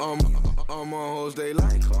Pyrex. I'm on hoes, they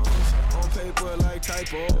like hoes. On paper like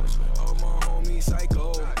typos. All my homies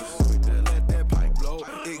psycho. Quick to let that pipe blow.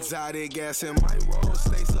 Exotic gas in my roll.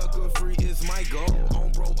 Stay sucker free is my goal.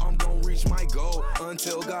 On bro, I'm gon' reach my goal.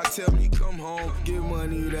 Until God tell me come home. Give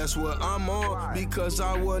money, that's what I'm on. Because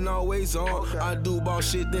I wasn't always on. I do about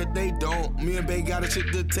shit that they don't. Me and Bay got a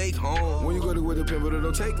shit to take home. When you go to with a pin, but it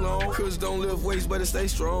don't take long. Cause don't lift weights, but it stay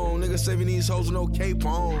strong. Niggas saving these hoes with no cape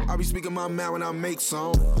on. I be speaking my mouth when I make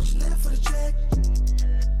songs. Left for the check,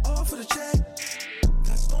 all for the check.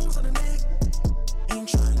 Got stones on the neck, ain't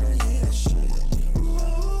trying to hear that shit.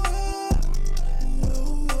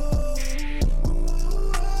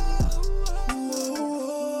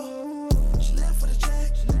 Left for the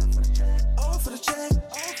check, all for the check.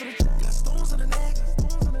 Got stones on the neck,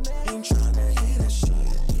 ain't trying to hear that shit.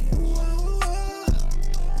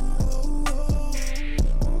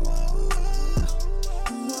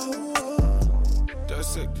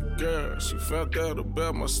 Sexy girl, she found out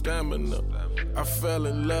about my stamina. I fell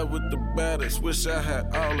in love with the baddest, wish I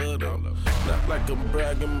had all of them. Not like I'm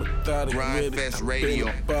bragging, methodic with it. I've been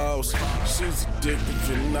a boss. She's addictive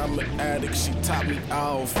and I'm an addict, she taught me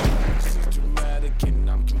off. She's dramatic and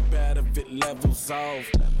I'm combative, it levels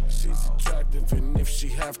off. She's attractive and if she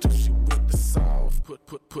have to, she with the soft.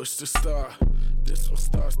 Push the star. This one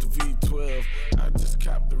starts to V12. I just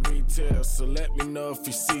copped the retail, so let me know if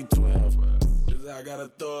you see 12. I gotta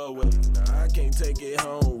throw away. Nah, I can't take it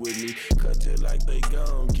home with me. Cut it like they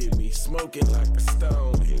gon' get me. Smoking like a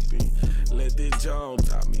stone hippie. Let this Joan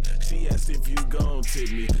top me. She asked if you gon'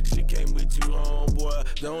 tip me. She came with you home, boy.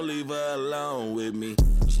 Don't leave her alone with me.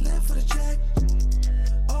 She left for the check,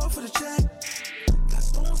 all for the check. Got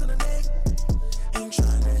stones on the neck. Ain't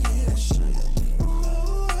trying to hear that shit.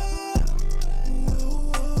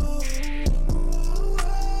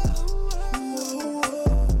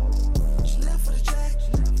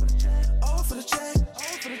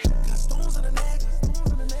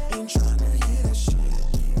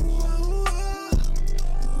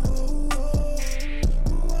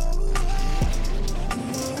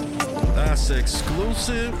 That's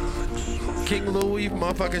exclusive. King Louie,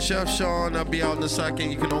 motherfucking Chef Sean. I'll be out in a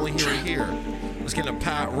second. You can only hear it here. Let's get a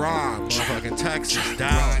Pat Ron, motherfucking Texas,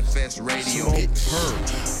 Dallas. Grindfest Radio. Smoke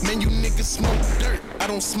perp. Man, you niggas smoke dirt. I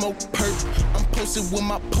don't smoke perp. I'm posted with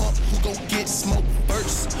my pump. Who gon' get smoked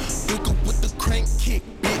first? Booker with the crank kick,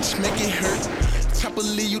 bitch, make it hurt. Chopper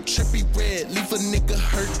leave you trippy red, leave a nigga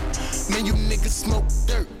hurt. Man, you niggas smoke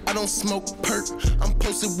dirt. I don't smoke perp. I'm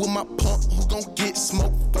posted with my pump. Who gon' get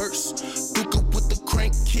smoked first? Booker with the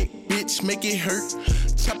crank kick, bitch, make it hurt.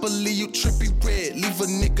 Chopper leave you trippy red, leave a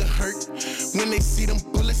nigga hurt. When they see them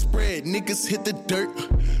bullets spread, niggas hit the dirt.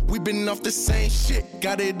 We been off the same shit,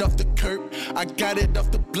 got it off the curb. I got it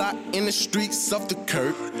off the block, in the streets, off the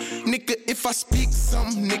curb. Nigga, if I speak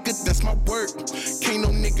something, nigga, that's my word. Can't no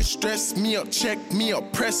nigga stress me or check me or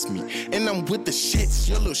press me. And I'm with the shits,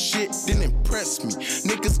 your little shit didn't impress me.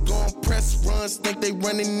 Niggas gon' press runs, think they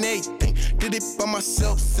running anything. Did it by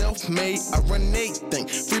myself, self-made, I run anything.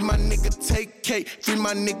 Free my nigga, take cake, free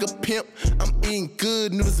my nigga, pimp. I'm eating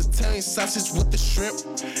good noodles, Italian sausage with the shrimp.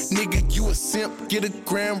 Nigga, you a simp, get a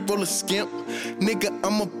gram, roll a skimp. Nigga,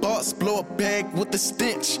 I'm a boss, blow a bag with the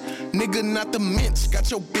stench. Nigga, not the minch, got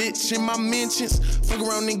your bitch in my mentions. Fuck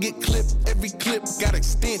around and get clipped, every clip got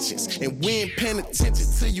extensions. And we ain't paying attention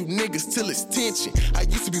to you niggas till it's tension. I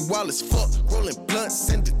used to be wild as fuck, rolling blunts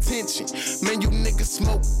in detention. Man, you niggas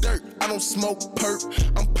smoke dirt, I don't smoke perp.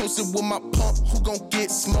 I'm posted with my pump, who gon' get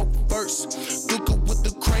smoked first? Booker with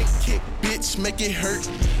the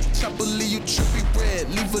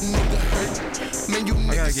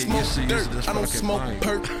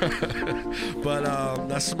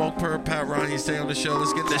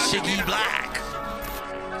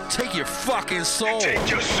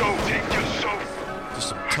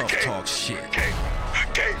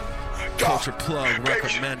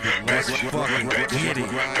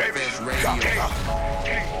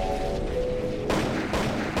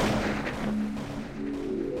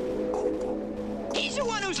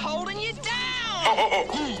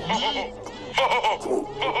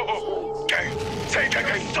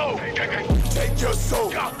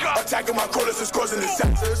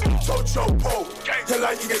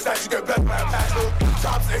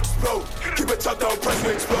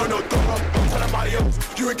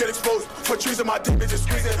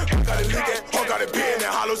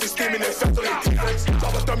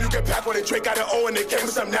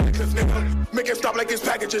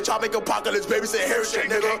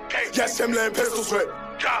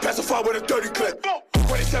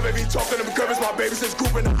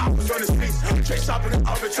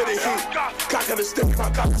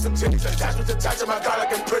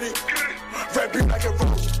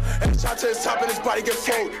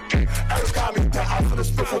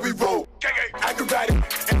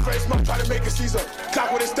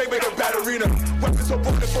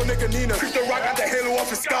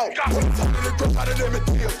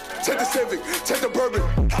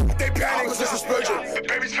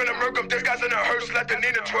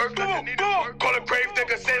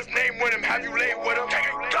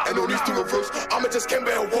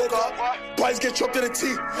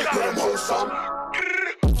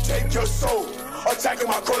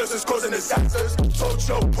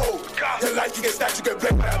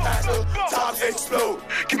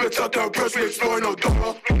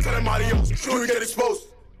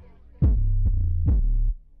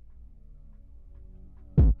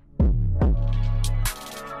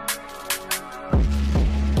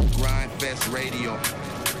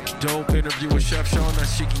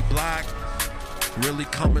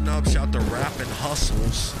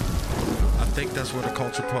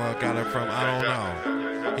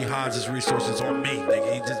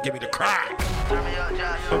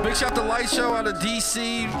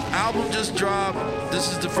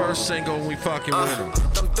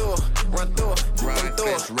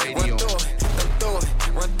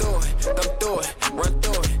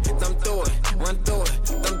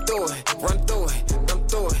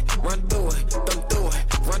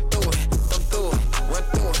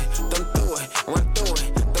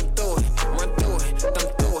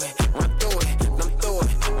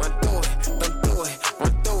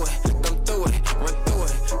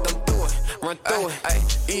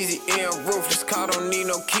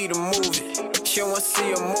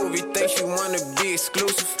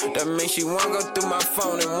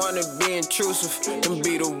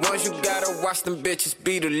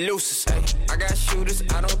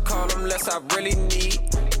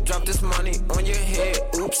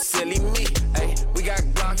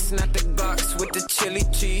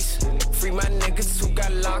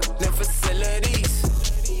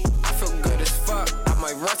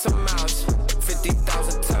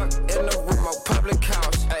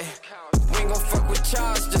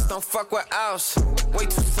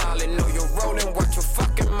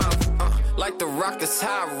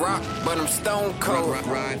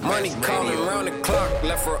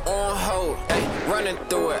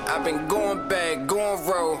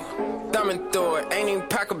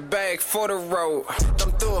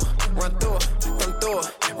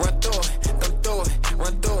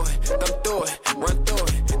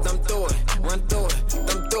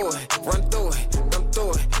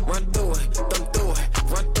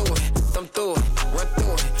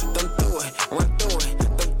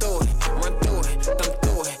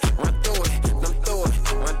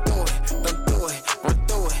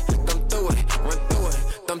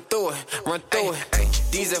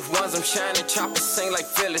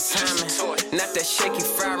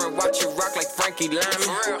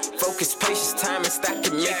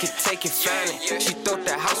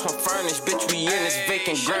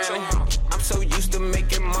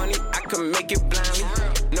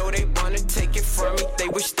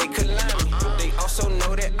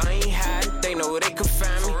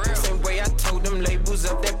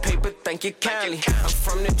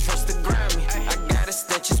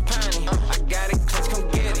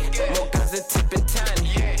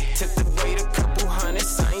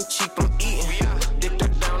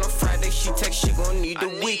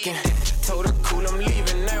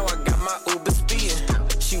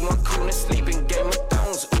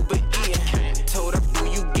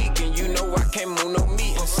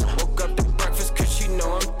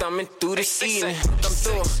need me. Thumb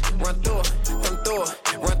through it, run through it, thumb through it,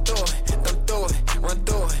 run through it, thumb through it, run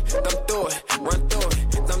through it, thumb through it, run through it,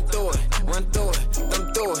 thumb through it, run through it,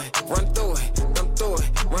 thumb through it, run through it, thumb through it,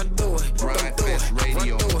 run through it, Grind Fest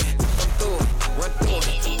Radio. run through it, thumb through it, run through it,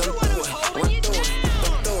 thumb through it,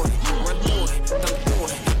 run through it, thumb through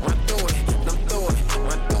it, run through it, thumb through it,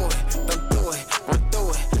 run through it, thumb through it, run through it, thumb through it, run through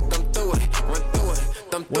it, thumb through it, run through it,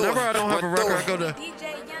 thumb through it. Whenever I don't have a record, I go to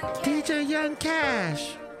DJ Young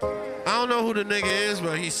Cash. I don't know who the nigga is,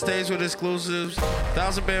 but he stays with exclusives.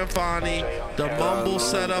 1000 Band Fonny, the mumble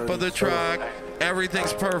setup of the track.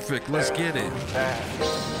 Everything's perfect. Let's get it.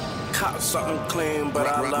 Cop something clean, but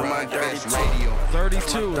I love my dirty Radio.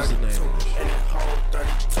 32 is the name.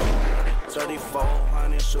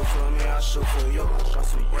 3400, shoot for me, I shoot for you. Got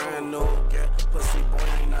some brand new, get pussy boy,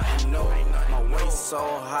 ain't nothing new. My waist so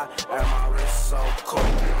hot, and my wrist so cold.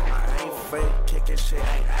 I ain't fake, kicking shit,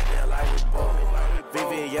 ain't acting like we both.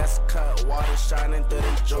 VVS cut, water shining through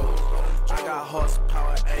the jewels. I got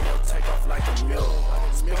horsepower, ayo, take off like a mule.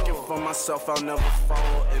 Speaking for myself, I'll never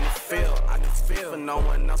fall in the field. I can feel, but no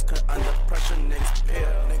one else can under pressure, niggas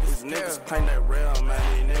peel. These niggas claim they real,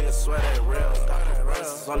 man, these niggas swear they real. Got the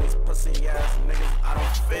rest on these pussy ass niggas, I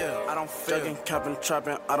don't feel. Jugging, capping,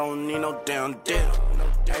 trapping, I don't need no damn deal.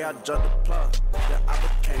 Hey, I jugged the plug, then I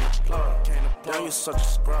became the plug. Damn, you such a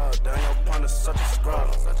scrub, damn, your partner's such a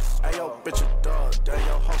scrub. Hey, yo, bitch a dog, damn,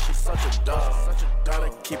 your hoe, she such a dog. Gotta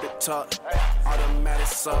keep it tucked, automatic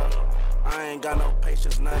sub. I ain't got no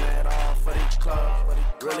patience, none at all for these clubs.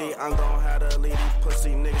 Really, I'm gon' have to leave these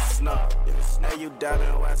pussy niggas snub. Hey, you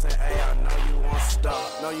dabbing, waxing, hey, I know you want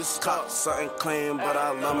stuff. Know you stuck, something clean, but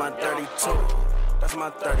I love my 32. That's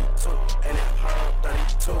my 32, and it hurt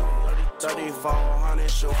 32.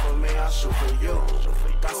 3400, shoot for me, I shoot for you.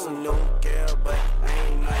 Got some new gear, but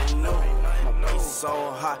ain't nothing new. My waist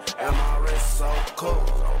so hot, and my wrist so cool.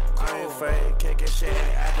 I ain't afraid, kicking shit,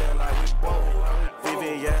 ain't acting like we both.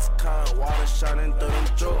 VVS cut, water shining through them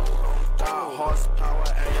jewels. Got horsepower,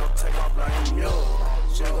 and yo, take off like a mule.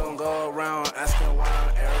 She gon' go around asking why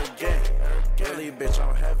I'm arrogant. Really, bitch,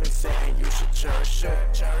 I'm heaven sent, and you should cherish it.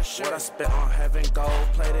 What I spent on heaven,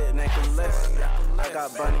 gold-plated necklace. I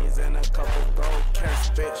got bunnies and a couple gold carrots,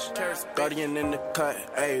 bitch. Guardian in the cut,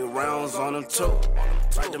 ayy, rounds on them too.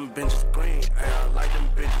 Like them benches green, ayy, I like them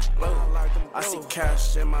benches blue. I see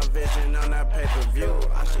cash in my vision on that pay-per-view.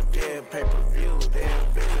 I should get pay-per-view,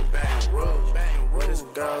 then vision bang rules. Where this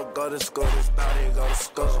girl go to school, this thotty go to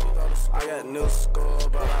school. I got new school,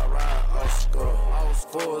 but I ride old school.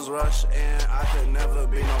 Fools rush in, I could never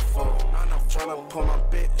be no fool. Tryna pull my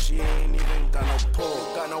bitch, she ain't even got no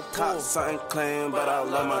pull. Got no cop, something clean, but I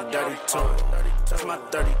love my 32. That's my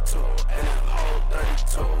 32, and it hold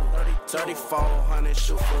 32. 3400,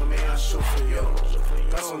 shoot for me, I shoot for you.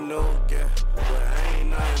 Got some new gear, but ain't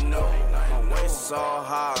nothing new. My waist so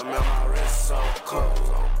high, man, my wrist so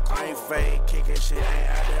cold. I ain't fake, kicking shit, ain't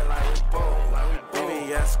acting like we both.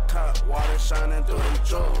 VVS cut, water shining through the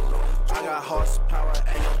jewels. I got horsepower,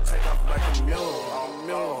 and yo, take off like a mule. I'm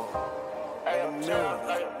mule. Hey, I'm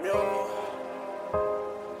mule.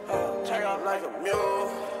 Take off like a mule.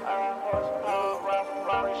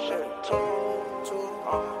 Shit, too.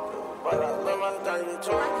 But I love my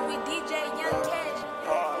 32. I can be DJ Young Cash. I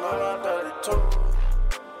love my 32.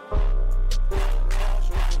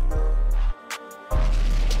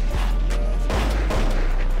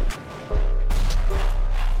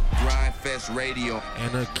 Fest Radio.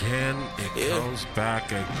 And again, it comes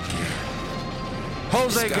back again.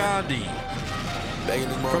 Jose Gandhi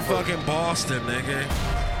from fucking Boston, nigga.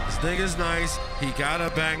 This nigga's nice. He got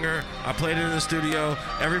a banger. I played it in the studio.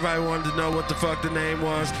 Everybody wanted to know what the fuck the name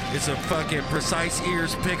was. It's a fucking Precise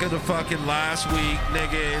Ears pick of the fucking last week,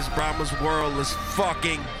 nigga. It's Brahma's World. Let's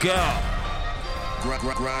fucking go.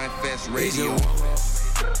 Grind Fest Radio.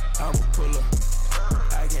 I'ma pull up.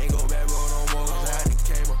 I can't go back roll no more. I done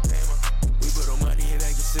came up. We put the money in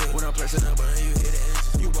back to sit. When I'm pressing up, you hit the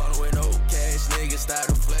engine. You ballin' with no cash, nigga. Start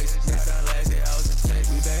to flex. Next time last year, I was in tech.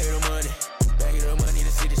 We bag the money. Bag the money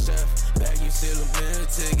to see the chef. Bag you still a bill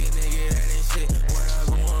ticket, nigga. That ain't shit. When I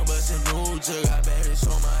go on bustin' new jug, I bet it's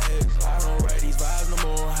on my head. I don't write these vibes no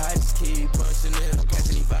more. I just keep punching them.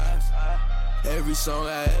 Catching these vibes. Every song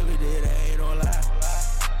I ever did, I ain't no lie.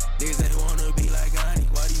 Niggas ain't wanna be like Gandhi.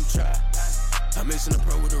 Why do you try? I'm mixing the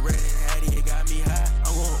pro with the red and hattie, it got me high.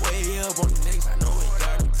 I'm going way up on the niggas, I know it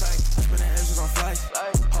got me tight. I spend the extras on flights,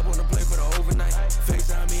 hop on the plane for the overnight.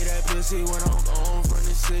 FaceTime me that pussy when I'm gone from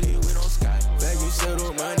the city, we don't Skype. Back you settle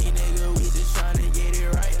money, nigga, we just tryna get it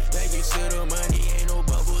right. Back you settle money, ain't no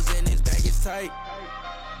bubbles in this bag, it's tight.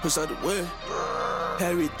 Push out the whip,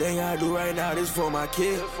 Everything I do right now, this for my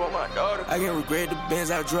kid. For my daughter. I can't regret the Benz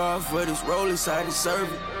I drive for this roll inside the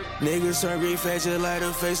service. Niggas turn green fast just like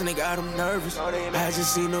the face and they got them nervous. I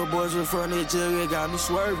just seen no boys in front of the jug, it got me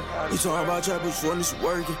swerving. You talking about trappers when it's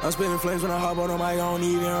working. I'm spinning flames when I hop on the mic, I don't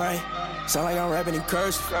even write. Sound like I'm rapping in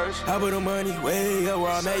cursive. I put the money way up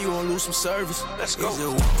where I'm at, you gon' lose some service. Let's go.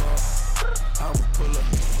 I'ma pull up.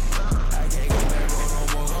 I can't go back no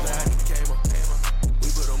more, I done came up. We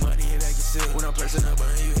put the money in back and sit. When I'm pressing up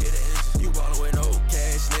on you, hit the engine. You ballin' with no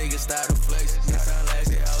cash, niggas start to flex. This time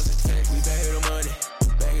last year I was in tech. We back the money.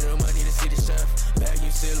 Back the money to see the chef. Back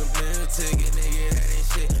you still a bill ticket, nigga, that ain't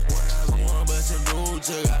shit. When I go on bustin' blue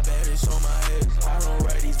jug, I bet it's on my head. I don't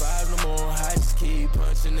write these vibes no more, I just keep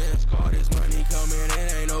punching in. All this money coming in,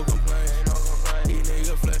 ain't no complaint. These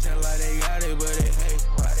niggas flexing like they got it, but they hate.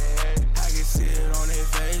 Why they hate? I can see it on their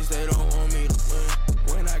face, they don't want me to win.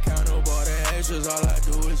 When I count up all the extras, all I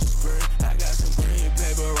do is sprint. I got some green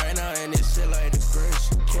paper right now, and this shit like the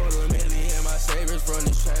Grinch. $250,000 my savings from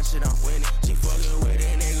this trash shit, I'm winning. She fucking with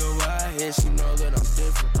it, nigga, why? Yeah, she know that I'm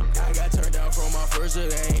different. I got turned down from my first, so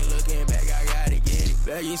they ain't looking back, I gotta get it.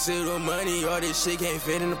 Back you see the money, all this shit can't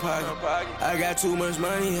fit in the pocket. I got too much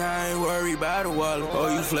money, I ain't worried about the wallet. Oh,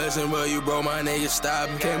 you flexing, but you broke my nigga, stop.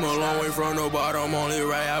 Came a long way from the bottom, only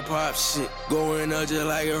right, I pop shit. Going up just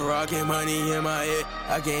like a rocket, money in my head.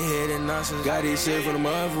 I can't hear the nonsense. Got this shit from the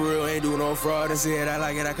mud for real, ain't do no fraud. And said I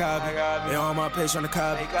like it, I copy. And all my page on the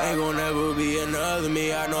copy. Ain't gon' never be another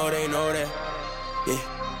me, I know they know that.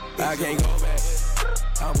 Yeah, I can't go back.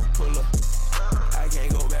 I'ma pull up. I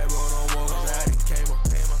can't go back, bro, no more. I done came up.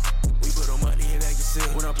 We put the money in back and sit.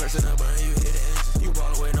 When I'm pressing up on you, hit the engine. You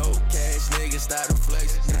ballin' with no cash, niggas start to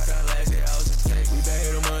flex. This time last year I was in tech. We back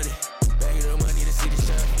the money. Back the money to see the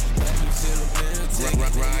shop. Back you still a bill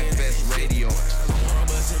ticket. Grind Fest Radio. I'm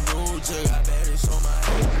bustin' blue jug, I bet it's on my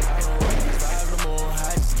head. I don't write these vibes no more,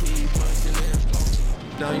 I just keep punching in.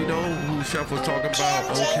 Now you know who Chef was talking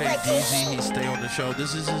about. Okay, DZ, he stay on the show.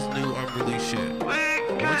 This is his new unreleased shit.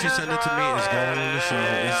 And once you send it to me, it's going on the show.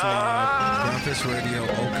 It's live. Grind Fest Radio.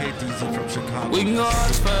 Okay, DZ from Chicago. We can go out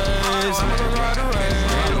of space. I'm gonna ride away.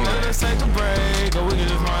 Let's take a break, or we can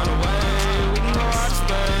just run away. We can go out of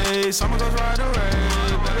space. I'm gonna ride away.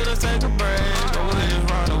 Baby, let's take a break, or we can just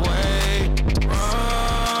run away.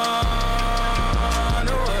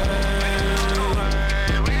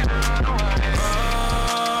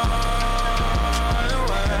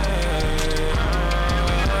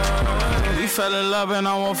 Fell in love and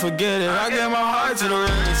I won't forget it. I gave my heart to the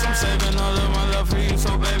race. I'm saving all of my love for you,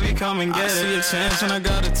 so baby, come and get it. I see a chance and I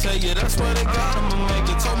gotta take it. That's what they got, I'ma make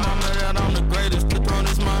it. Told mama that I'm the greatest. The throne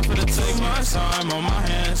is mine for the take. My time on my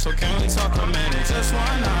hands, so can we talk a minute? Just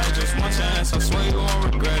one night, just one chance. I swear you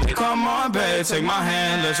won't regret it. Come on, babe, take my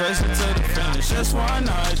hand. Let's race it to the finish. Just one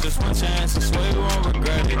night, just one chance. I swear you won't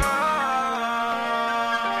regret it.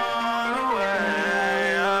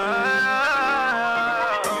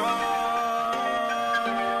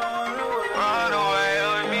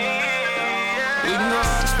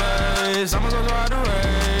 I'ma go ride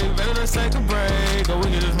away, baby, let's take a break, or we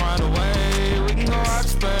can just run away. We can go out of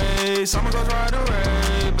space. I'ma go ride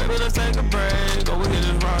away, baby, let's take a break, or we can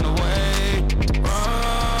just run away.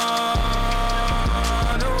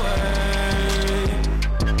 Run away.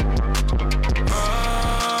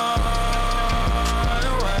 Run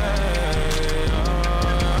away.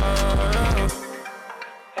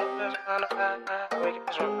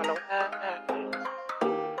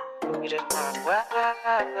 We just run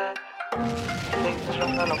away.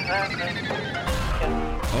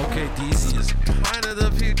 Okay, DZ is kind of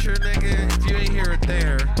the future, nigga. If you ain't hear it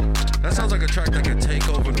there, that sounds like a track that could take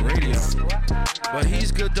over the radio. But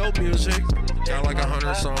he's good, dope music. Got like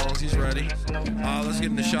 100 songs. He's ready. Let's get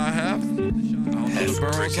in the shot half. I don't know the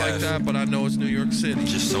boroughs like that, but I know it's New York City.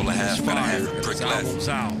 Just solar half, it's fire. His album's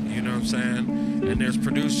out. You know what I'm saying? And there's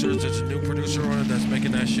producers. There's a new producer on it that's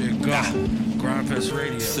making that shit go. Grind Fest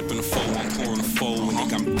Radio. Sipping the four, I'm pouring the four, and they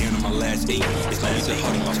got me down on my last 8. It's like the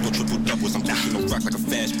honey, I still triple doubles. I'm pushing the rock like a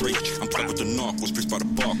fast break. I'm playing with the narcos, bitch by the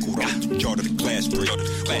barcode. I'm the jar to the glass break.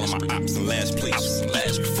 All of my ops in last place.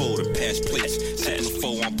 Last before the past place. Sipping the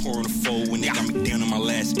four, I'm pouring the four, and they got me down on my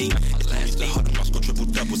last 8. It's like the honey, I still triple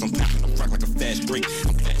doubles. I'm pushing the rock like a fast break.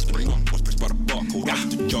 I'm fast with the narcos, bitch by the barcode. I'm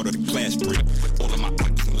the jar to the glass break. All of my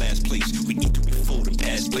ops in last place. We eat till we fold in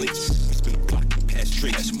past plates. We spin the block in past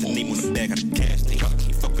tricks. The name on the bag of the gas tank.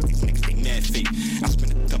 Can't fuck with these niggas, they mad fake. I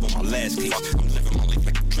spent a double my last case. I'm living my life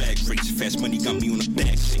like a drag race. Fast money got me on the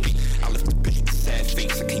back seat. I left the bitch with a sad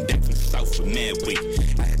face. I came back from the south with mad weight.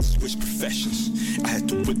 I had to switch professions. I had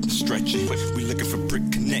to whip and stretch it. We looking for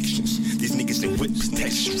brick connections. These niggas ain't whip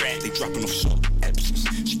protection. They dropping no salt absence.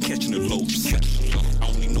 She catching the low reception. I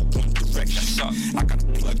only know one direction. I got a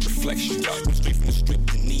plug reflection. I'm straight from the strip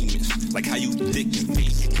to demons. Like how you thick and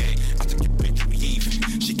face. I took your bitch, we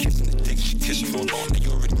even. She kissing the dick, she kissing on. Now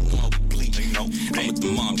you already know how we bleed. I'm with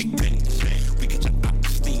the mom, they bend. We get your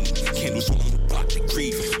eyes steaming. Candles on the block, they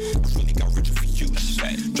grieving. I really got richer for you.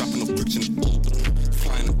 Dropping no bricks in the Uber.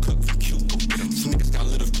 Flying a cook from Cuba. Some niggas got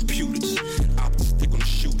lit of computers. I'll stick on the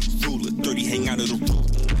shooter. Ruler, 30 hang out of the ruler.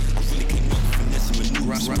 I really came up with finesse and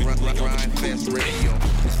maneuvers. Grind Fest Radio.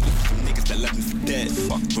 Some niggas that left me for dead.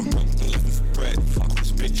 Fuck from broke, then left me for bread. Fuck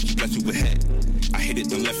this bitch, she blessed me with head. I hit it,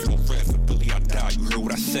 then left it on red. For Billy, I died. You heard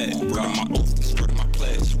what I said. Word on my oath, and skirt on my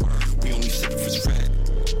pledge. We only sip if it's red.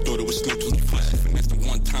 Thought it was smoke till he flashed. Finesse the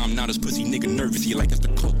one time, now this pussy nigga nervous. He like it's the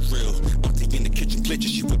coke real. Auntie in the kitchen glitches,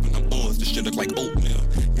 she whipping up oils. This shit look like oatmeal.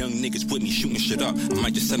 Young niggas with me shooting shit up. I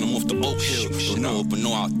might just send them off the Oak Hill. Don't know it, but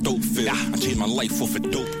know how dope feel. I changed my life off a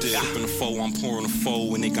dope deal. Sipping the foe, I'm pouring a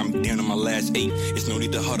foe, and they got me down on my last 8. It's no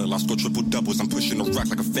need to huddle, I score triple doubles. I'm pushing the rock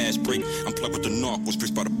like a fast break. I'm plugged with the narcos,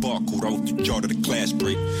 bricks by the barcode. I wrote the jar to the glass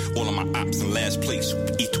break. All of my ops in last place.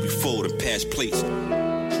 Eat till we fold and pass plates.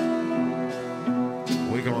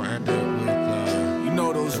 We're gonna end it with you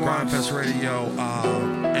know those the Grind Fest Radio.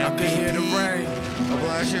 I can hear the rain. Of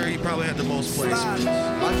last year, he probably had the most placements.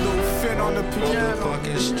 I do fit on the piano. On the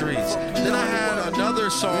fucking streets. Then I had another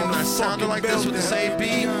song that sounded like this with the same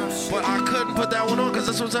beat, but I couldn't put that one on because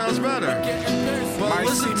this one sounds better. But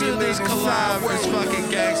listen to this collab with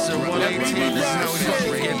fucking Gangster 118. This is how we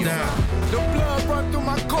fucking get down. The blood run through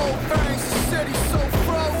my cold veins. The city so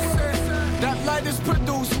frozen. That light is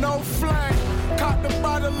produced no flame. Caught the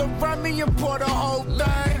bottle of Remy and pour the whole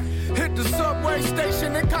thing. Hit the subway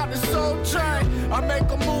station and caught the soul train. I make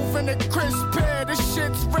a move in the crisp pair. This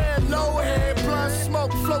shit's red, low head. Blunt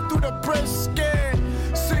smoke flow through the brisket.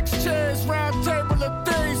 6 chairs, round table of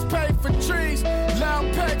things. Pay for trees.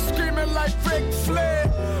 Loud pack screaming like Ric Flair.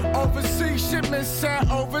 Overseas shipments sent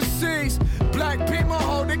overseas. Black people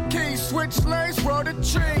hold the keys. Switch lanes, roll the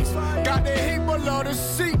trees. Got the heat below the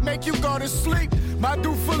seat. Make you go to sleep. My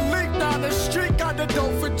dude for leak down the street. Got the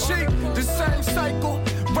dough for cheap. The same cycle.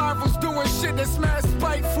 Rivals doing shit that's mad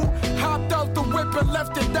spiteful. Hopped out the whip and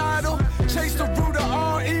left it idle. Chased the root of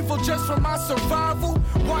all evil just for my survival.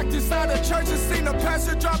 Walked inside a church and seen a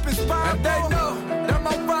pastor drop his Bible. And they know that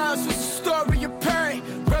my rise was a story of pain.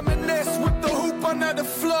 Reminisce with the hoop under the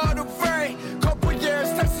flood of rain. Couple years,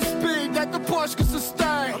 that's the speed that the Porsche could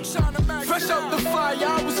sustain. Fresh out the fire,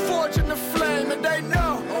 I was forging the flame. And they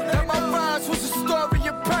know that my rise was a story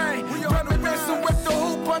of pain. Reminiscing with the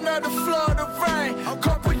hoop under the flood of rain.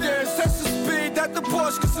 Couple years, that's the speed that the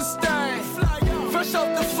Porsche could sustain. Fresh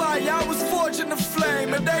out the fire, I was forging the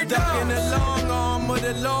flame. And they know. In the long arm of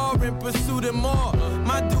the law in pursuit of more.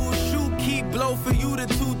 My dude shoot, keep blow for you the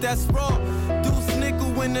tooth that's raw. Deuce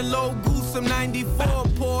nickel in the low goose, I'm 94.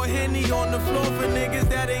 Pour Henny on the floor for niggas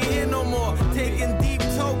that ain't here no more. Taking deep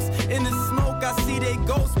tokes in the smoke, I see they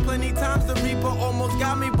ghosts. Plenty times the Reaper almost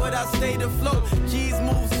got me, but I stayed afloat. G's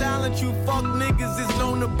move silent, you fuck niggas is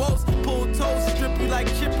known to boast. Pull toes, strip you like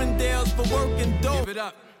Chippendales for working dope. Give it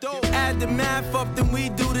up. Add the math up, then we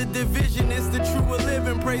do the division. It's the true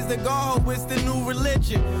living. Praise the God, it's the new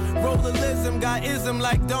religion. Rollerism got ism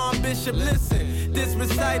like Don Bishop. Listen, this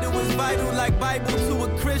recital is vital like Bible to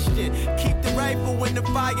a Christian. Keep the rifle in the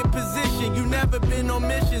fire position. You never been on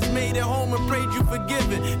missions, made it home and prayed you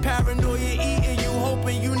forgiven. Paranoia eating you,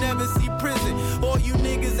 hoping you never see prison. All you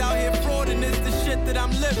niggas out here frauding is the shit that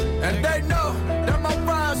I'm living. And they know that my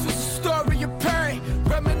rise was a story of pain.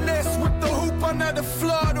 Reminisce with the hoop under the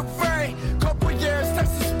flood of rain. Couple years,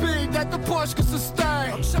 that's the speed that the Porsche could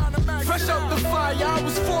sustain. Fresh out the fire, I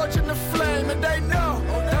was forging the flame. And they know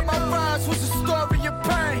that my rise was a story of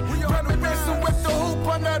pain. Reminiscing with the hoop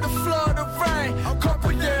under the flood of rain.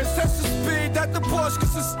 Couple years, that's the speed that the Porsche could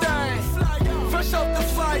sustain.